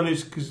 as well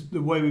as because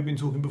the way we've been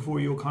talking before,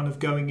 you're kind of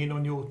going in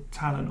on your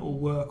talent or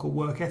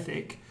work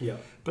ethic. Yeah.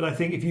 But I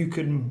think if you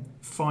can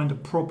find a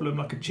problem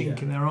like a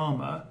chink in their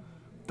armour,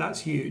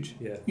 that's huge,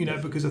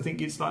 because I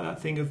think it's like that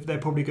thing of they're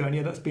probably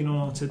going, that's been on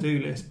our to-do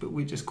list, but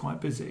we're just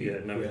quite busy. Yeah,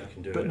 nobody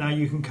can do it. But now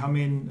you can come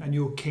in and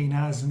you're keen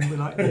as, and we're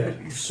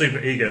like, super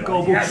eager.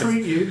 God will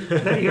treat you.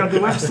 Let you have the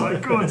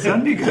website. Go on,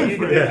 Sandy, go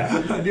for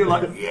it. And you're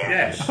like,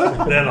 yes.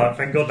 They're like,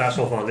 thank God that's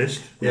off our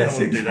list. Yes, I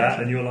want to do that.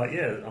 And you're like,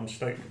 I'm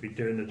stoked to be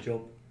doing the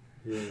job.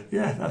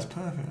 Yeah, that's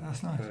perfect.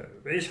 That's nice.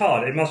 But it's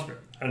hard. It must be,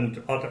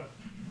 and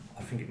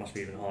I think it must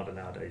be even harder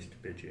nowadays to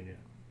be a junior.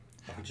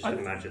 I can just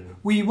imagine.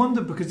 Well, you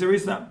wonder because there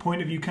is that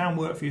point of you can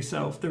work for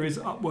yourself. There is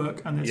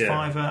Upwork and there's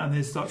Fiverr and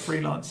there's like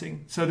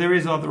freelancing. So there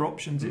is other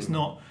options. It's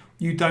not,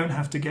 you don't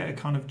have to get a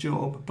kind of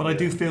job. But I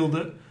do feel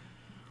that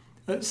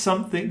at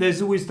something, there's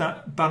always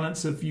that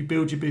balance of you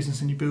build your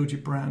business and you build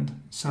your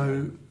brand.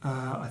 So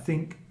I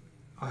think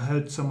I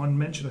heard someone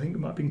mention, I think it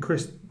might have been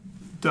Chris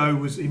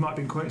Doe, he might have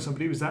been quoting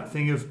somebody, it was that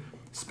thing of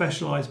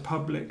specialise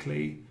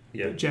publicly,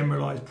 but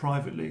generalise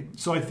privately.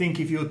 So I think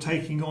if you're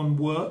taking on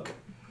work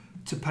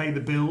to pay the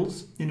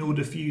bills in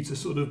order for you to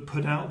sort of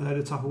put out there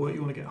the type of work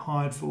you want to get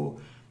hired for,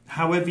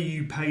 however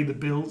you pay the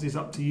bills is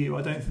up to you.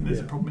 I don't think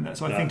there's a problem in that.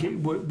 So I think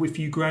if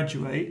you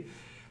graduate,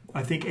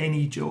 I think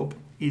any job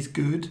is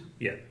good.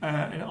 Yeah.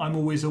 And I'm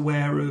always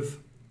aware of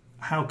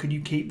how can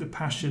you keep the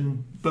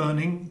passion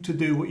burning to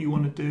do what you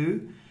want to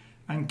do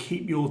and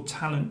keep your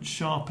talent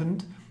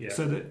sharpened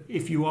so that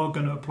if you are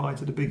going to apply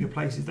to the bigger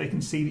places, they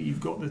can see that you've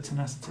got the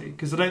tenacity.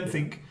 Because I don't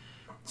think...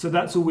 So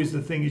that's always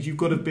the thing, is you've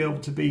got to be able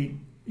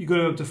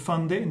to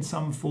fund it in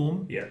some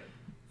form. Yeah.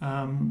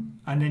 And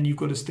then you've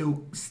got to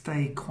still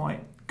stay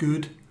quite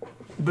good.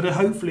 But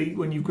hopefully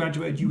when you've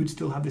graduated, you would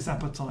still have this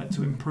appetite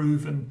to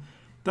improve. And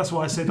that's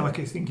why I said, I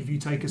think if you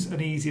take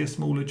an easier,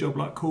 smaller job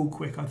like Call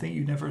Quick, I think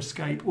you never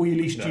escape. Or at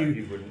least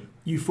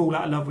you fall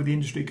out of love with the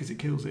industry because it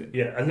kills it.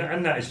 Yeah,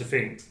 and that is the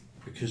thing.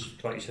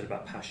 Because like you said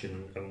about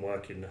passion and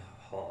working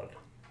hard,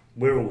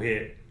 we're all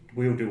here.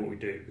 We all do what we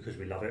do because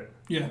we love it.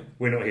 Yeah.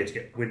 We're not here to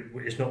get...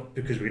 It's not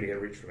because we're going to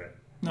get rich from it.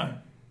 No.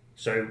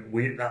 So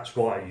that's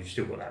why you've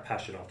still got that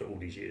passion after all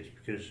these years,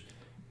 because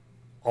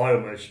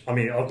I've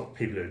got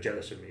people who are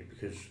jealous of me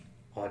because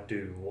I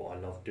do what I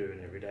love doing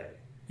every day.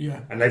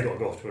 Yeah. And they've got to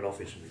go off to an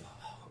office and be like,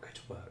 I've got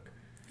to go to work.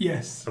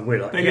 Yes. And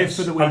we're like, yes,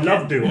 for the weekend. I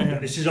love doing it.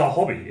 This is our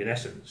hobby, in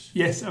essence.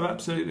 Yes,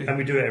 absolutely. And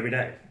we do it every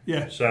day.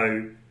 Yeah.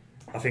 So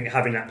I think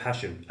having that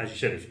passion, as you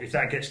said, if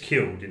that gets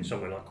killed in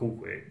somewhere like Call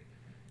Quick,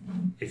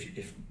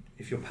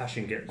 if your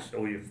passion gets,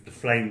 or the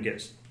flame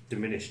gets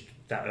diminished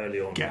that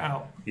early on, get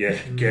out. Yeah,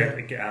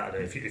 get out of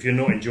there. If you're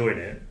not enjoying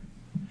it,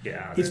 get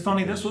out of there. It's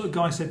funny, that's what the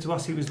guy said to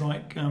us. He was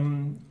like,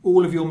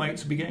 all of your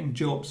mates will be getting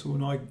jobs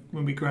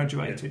when we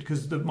graduated,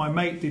 because my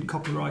mate did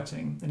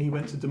copywriting and he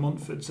went to De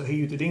Montfort, so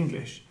he did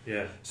English.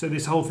 Yeah. So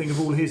this whole thing of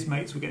all his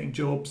mates were getting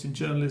jobs in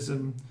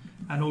journalism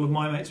and all of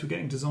my mates were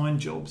getting design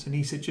jobs, and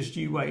he said, just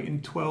you wait,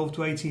 in 12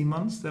 to 18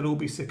 months they'll all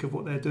be sick of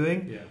what they're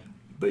doing. Yeah.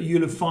 But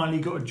you'll have finally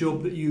got a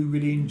job that you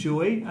really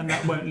enjoy, and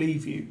that won't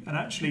leave you. And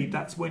actually,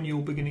 that's when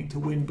you're beginning to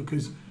win,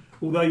 because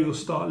although you'll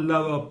start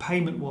lower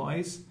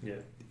payment-wise,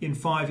 in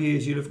 5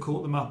 years you'll have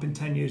caught them up, in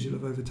 10 years you'll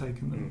have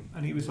overtaken them.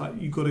 And he was like,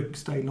 you've got to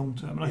stay long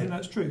term, and I think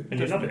that's true. And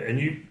you love it,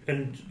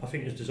 and I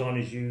think as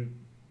designers you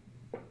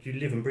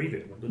live and breathe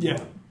it all the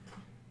time.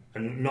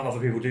 And not other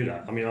people do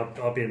that. I mean,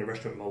 I'll be in a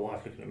restaurant with my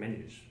wife looking at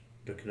menus,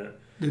 looking at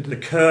the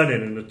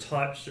kerning and the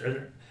types,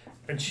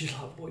 and she's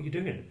like, what are you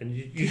doing? And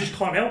you just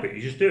can't help it,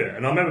 you just do it.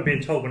 And I remember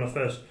being told when I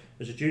first,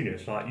 as a junior,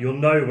 it's like, you'll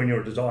know when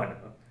you're a designer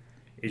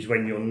is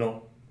when you're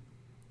not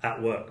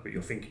at work, but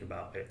you're thinking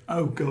about it.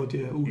 Oh God,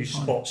 yeah. All you the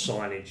time. spot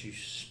signage, you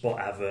spot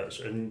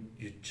adverts, and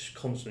you're just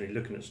constantly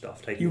looking at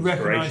stuff, taking You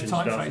inspiration.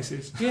 recognise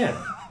typefaces.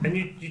 Yeah, and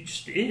you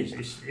just it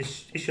is.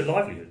 It's your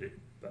livelihood,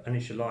 and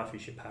it's your life,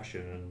 it's your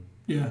passion, and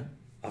Yeah.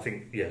 I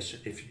think yes,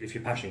 if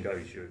your passion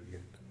goes,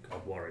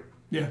 I'd worry.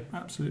 Yeah,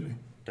 absolutely.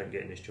 Don't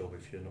get in this job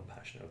if you're not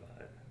passionate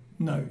about it.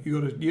 No, you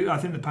got to. I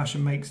think the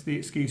passion makes the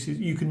excuses.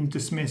 You can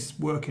dismiss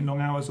working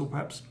long hours or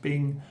perhaps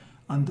being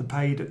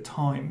underpaid at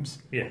times.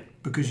 Yeah.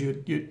 Because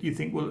you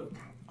think, well,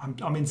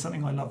 I'm in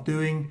something I love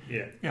doing.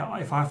 Yeah. Yeah.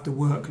 If I have to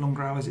work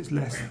longer hours, it's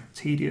less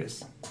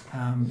tedious.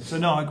 So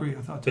no, I agree.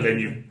 But then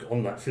you,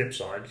 on that flip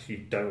side, you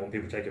don't want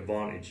people to take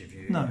advantage of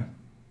you. No,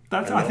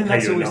 I think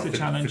that's always the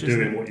challenge. For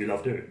doing what you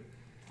love doing.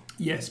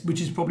 Yes, which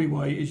is probably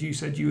why, as you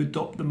said, you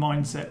adopt the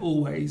mindset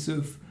always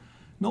of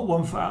not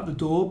one foot out the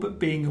door, but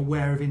being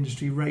aware of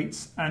industry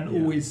rates and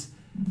always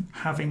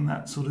having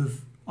that sort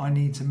of I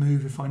need to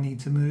move if I need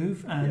to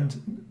move,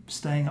 and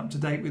staying up to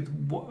date with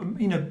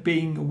what,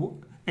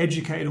 being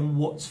educated on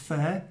what's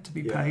fair to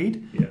be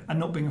paid, and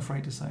not being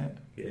afraid to say it.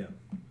 Yeah,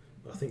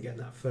 I think getting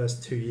that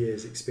first 2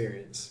 years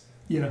experience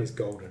is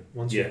golden.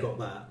 Once you've got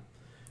that,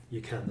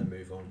 you can then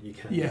move on. You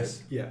can,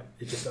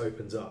 it just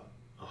opens up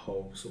a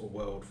whole sort of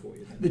world for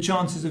you then. The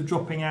chances of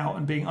dropping out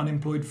and being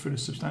unemployed for a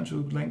substantial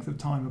length of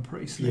time are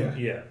pretty slim.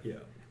 Yeah.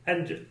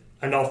 And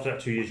after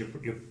that 2 years,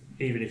 you're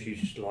even if you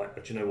just like,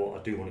 do you know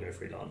what, I do want to go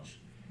freelance,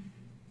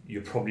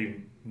 you're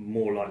probably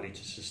more likely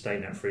to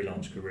sustain that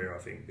freelance career, I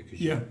think, because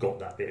you've got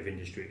that bit of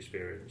industry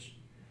experience,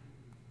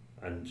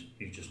 and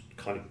you just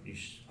kind of,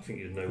 I think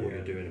you know what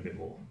you're doing a bit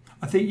more.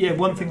 I think,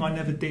 one thing I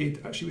never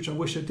did, actually, which I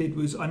wish I did,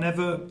 was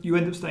you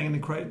end up staying in the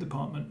creative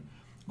department.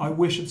 I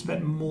wish I'd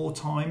spent more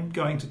time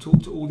going to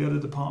talk to all the other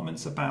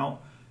departments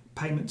about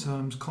payment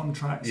terms,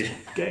 contracts,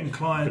 getting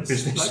clients. The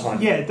business side.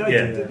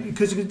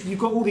 Because you've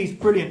got all these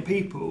brilliant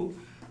people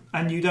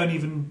and you don't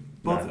even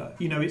bother.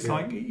 It's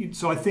like,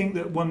 so I think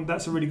that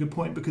that's a really good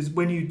point, because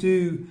when you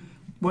do,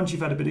 once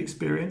you've had a bit of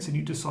experience and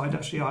you decide,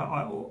 actually,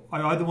 I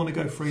either want to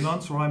go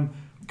freelance or I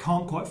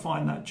can't quite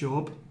find that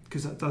job,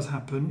 because that does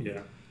happen.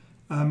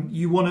 Yeah.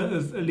 You want to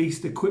have at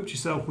least equipped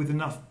yourself with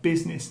enough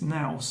business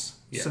nous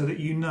so that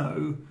you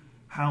know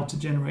how to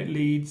generate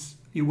leads,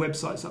 your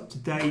website's up to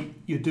date,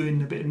 you're doing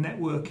a bit of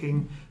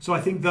networking. So I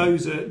think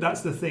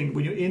that's the thing.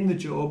 When you're in the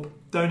job,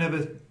 don't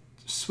ever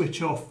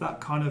switch off that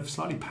kind of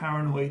slightly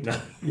paranoid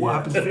what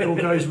happens if it all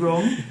goes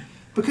wrong.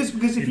 Because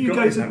if you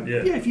go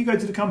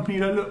to the company,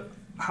 look,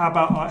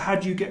 how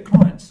do you get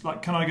clients?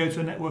 Like, can I go to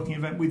a networking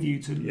event with you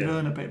to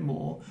learn a bit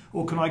more?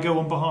 Or can I go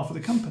on behalf of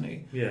the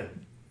company? Yeah.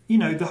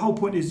 The whole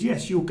point is,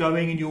 yes, you're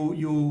going and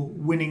you're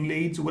winning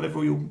leads or whatever,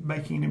 or you're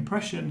making an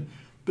impression,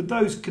 but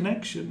those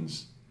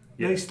connections,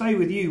 they stay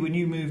with you when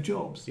you move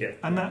jobs. Yeah.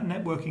 And that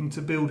networking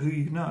to build who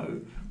you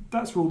know,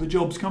 that's where all the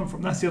jobs come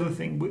from. That's the other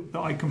thing that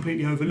I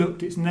completely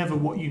overlooked. It's never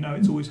what you know,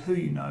 it's always who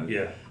you know.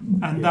 Yeah.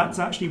 And that's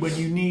actually when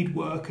you need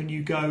work and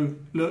you go,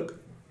 look,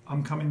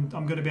 I'm going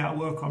to be out of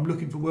work, or I'm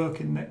looking for work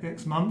in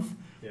next month.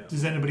 Yeah.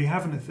 Does anybody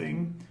have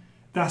anything?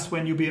 That's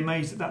when you'll be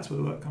amazed that's where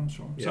the work comes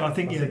from. Yeah. So I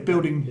think,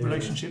 building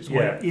relationships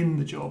while in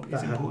the job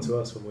is important. That happened to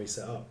us when we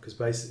set up, because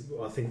basically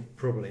I think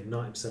probably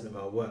 90% of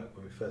our work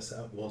when we first set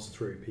up was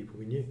through people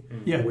we knew.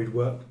 Yeah. We'd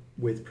worked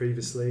with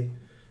previously,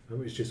 and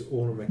it was just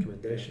all on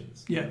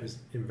recommendations. Yeah. It was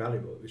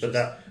invaluable. It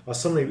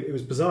was it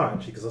was bizarre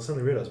actually, because I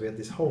suddenly realised we had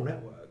this whole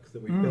network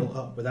that we built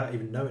up without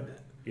even knowing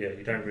it. Yeah,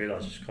 you don't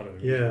realise it's kind of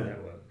a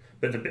network.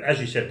 But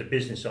as you said, the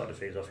business side of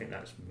things, I think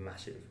that's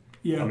massive.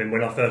 Yeah. I mean,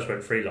 when I first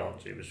went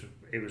freelance,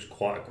 it was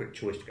quite a quick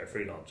choice to go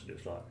freelance, and it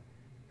was like,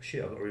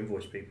 shit, I've got to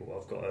invoice people,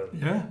 I've got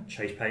to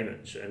chase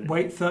payments, and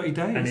wait 30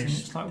 days, and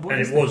it's like, what?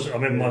 And it was. I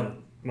remember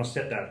my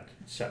stepdad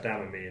sat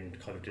down with me and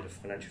kind of did a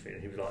financial thing,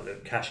 and he was like,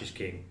 look, cash is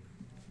king.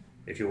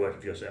 If you're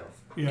working for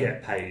yourself,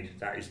 get paid.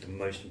 That is the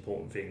most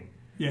important thing.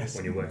 Yes.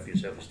 When you're working for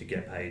yourself, is to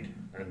get paid,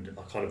 and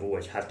I kind of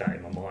always had that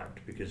in my mind,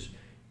 because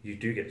you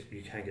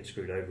can get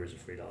screwed over as a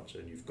freelancer,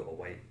 and you've got to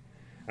wait.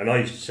 And I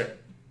used to set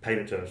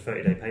payment terms,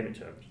 30-day payment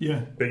terms.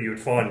 Yeah. But you would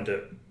find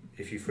that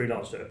if you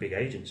freelanced at a big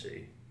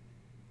agency,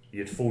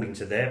 you'd fall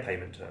into their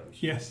payment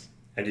terms. Yes.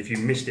 And if you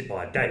missed it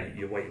by a day,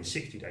 you're waiting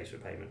 60 days for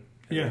payment.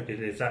 And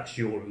if that's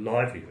your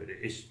livelihood,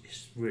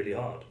 it's really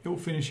hard. It will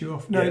finish you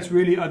off. No, it's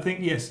really, I think,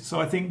 yes. So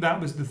I think that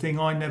was the thing.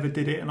 I never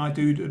did it, and I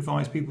do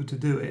advise people to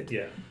do it.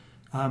 Yeah.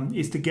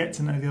 Is to get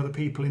to know the other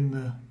people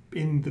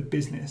in the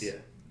business. Yeah.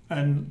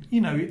 And,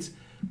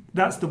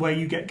 that's the way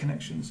you get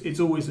connections. It's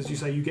always, as you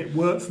say, you get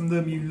work from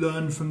them, you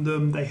learn from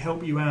them, they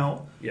help you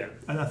out. Yeah.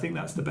 And I think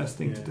that's the best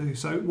thing to do.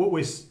 So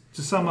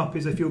to sum up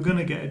is, if you're going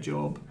to get a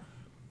job,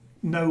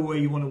 know where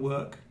you want to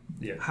work,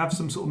 Yeah. have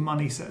some sort of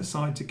money set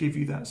aside to give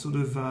you that sort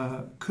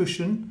of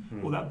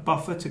cushion or that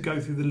buffer to go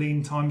through the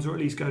lean times, or at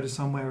least go to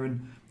somewhere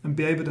and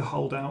be able to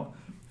hold out.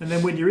 And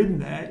then when you're in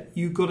there,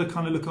 you've got to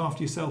kind of look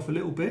after yourself a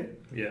little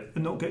bit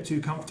and not get too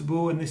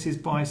comfortable. And this is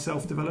by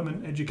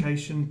self-development,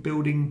 education,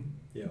 building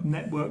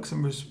networks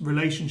and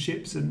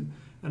relationships and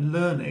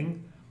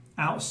learning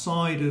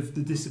outside of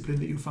the discipline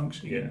that you're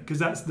functioning in. Because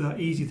that's the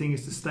easy thing,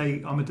 is to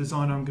stay, I'm a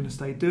designer, I'm going to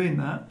stay doing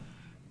that.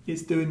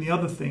 It's doing the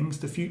other things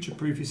to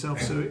future-proof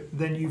yourself, so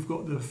then you've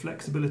got the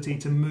flexibility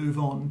to move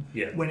on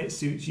when it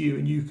suits you,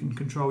 and you can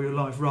control your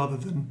life, rather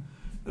than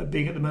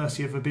being at the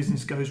mercy of a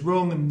business goes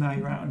wrong and now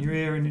you're out on your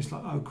ear and it's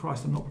like, oh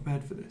Christ, I'm not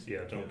prepared for this. I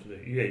don't know what to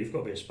do. You've got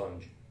to be a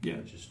sponge.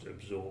 Just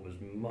absorb as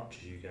much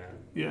as you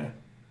can.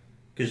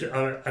 Because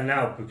and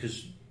now,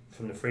 because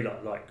from the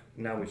freelance, like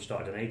now we've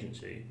started an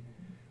agency,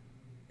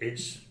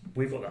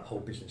 we've got that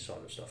whole business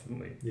side of stuff, haven't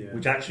we?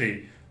 Which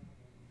actually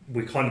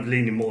we're kind of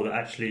leaning more that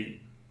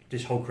actually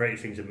this whole creative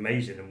thing's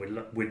amazing, and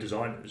we're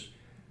designers,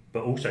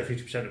 but also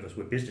 50% of us,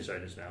 we're business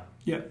owners now.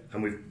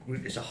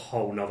 And it's a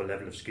whole nother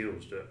level of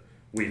skills that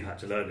we've had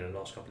to learn in the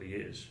last couple of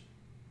years,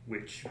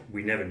 which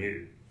we never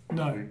knew.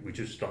 No, we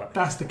just like,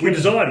 that's the key. We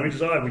design.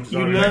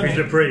 You learn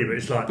it pretty, but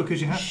it's like, because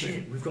you have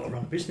shit, we've got to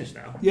run a business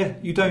now.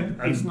 You don't.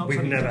 And it's not.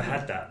 We've never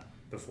had that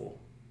before.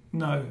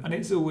 No, and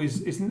it's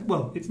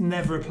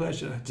never a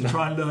pleasure to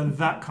try and learn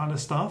that kind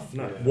of stuff.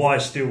 No, why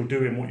still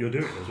doing what you're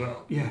doing as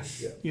well?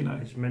 Yes, you know,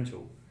 it's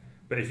mental.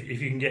 But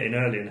if you can get in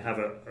early and have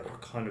a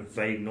kind of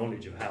vague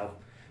knowledge of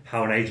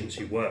how an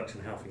agency works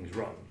and how things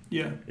run,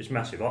 it's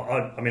massive.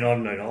 I mean, I've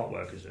known art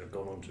workers that have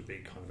gone on to be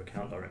kind of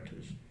account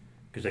directors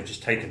because they've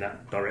just taken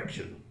that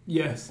direction.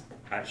 Yes.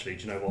 Actually,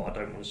 do you know what? I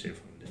don't want to sit in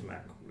front of this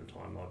Mac all the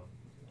time.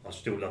 I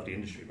still love the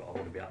industry, but I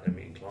want to be out there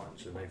meeting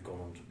clients, and they've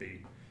gone on to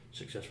be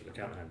successful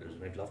account handlers,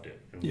 and they've loved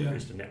it. And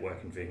it's the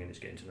networking thing, and it's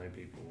getting to know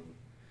people.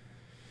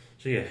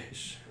 So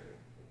it's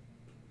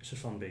a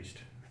fun beast.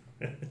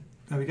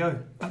 There we go.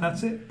 And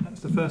that's it.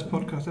 That's the first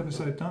podcast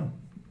episode done.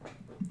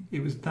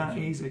 It was that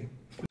easy.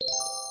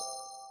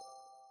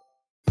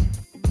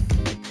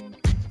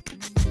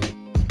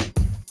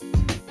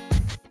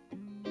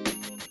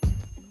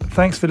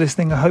 Thanks for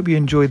listening. I hope you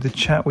enjoyed the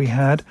chat we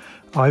had.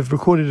 I've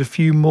recorded a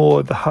few more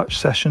of the Hutch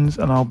sessions,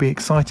 and I'll be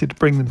excited to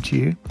bring them to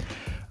you.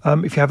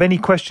 If you have any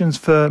questions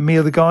for me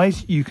or the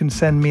guys, you can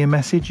send me a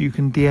message. You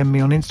can DM me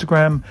on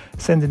Instagram,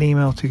 send an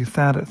email to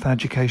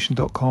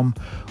thad@thaducation.com,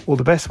 or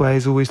the best way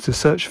is always to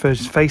search for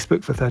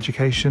Facebook for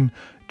Thaducation,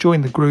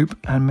 join the group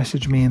and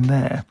message me in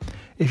there.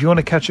 If you want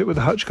to catch up with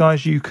the Hutch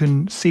guys, you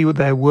can see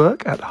their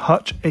work at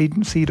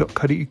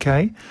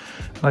hutchagency.co.uk.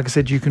 Like I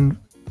said, you can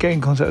get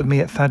in contact with me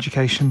at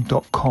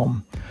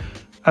thaducation.com.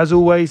 As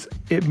always,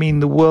 it'd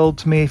mean the world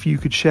to me if you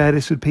could share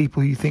this with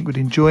people you think would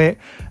enjoy it,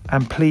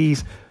 and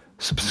please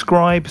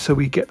subscribe so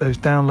we get those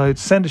downloads.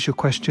 Send us your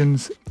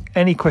questions,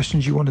 any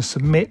questions you want to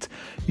submit.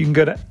 You can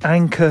go to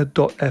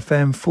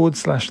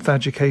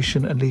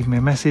anchor.fm/Thaducation and leave me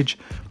a message,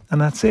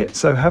 and that's it.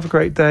 So have a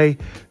great day,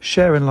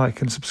 share and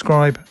like and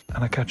subscribe,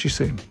 and I'll catch you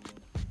soon.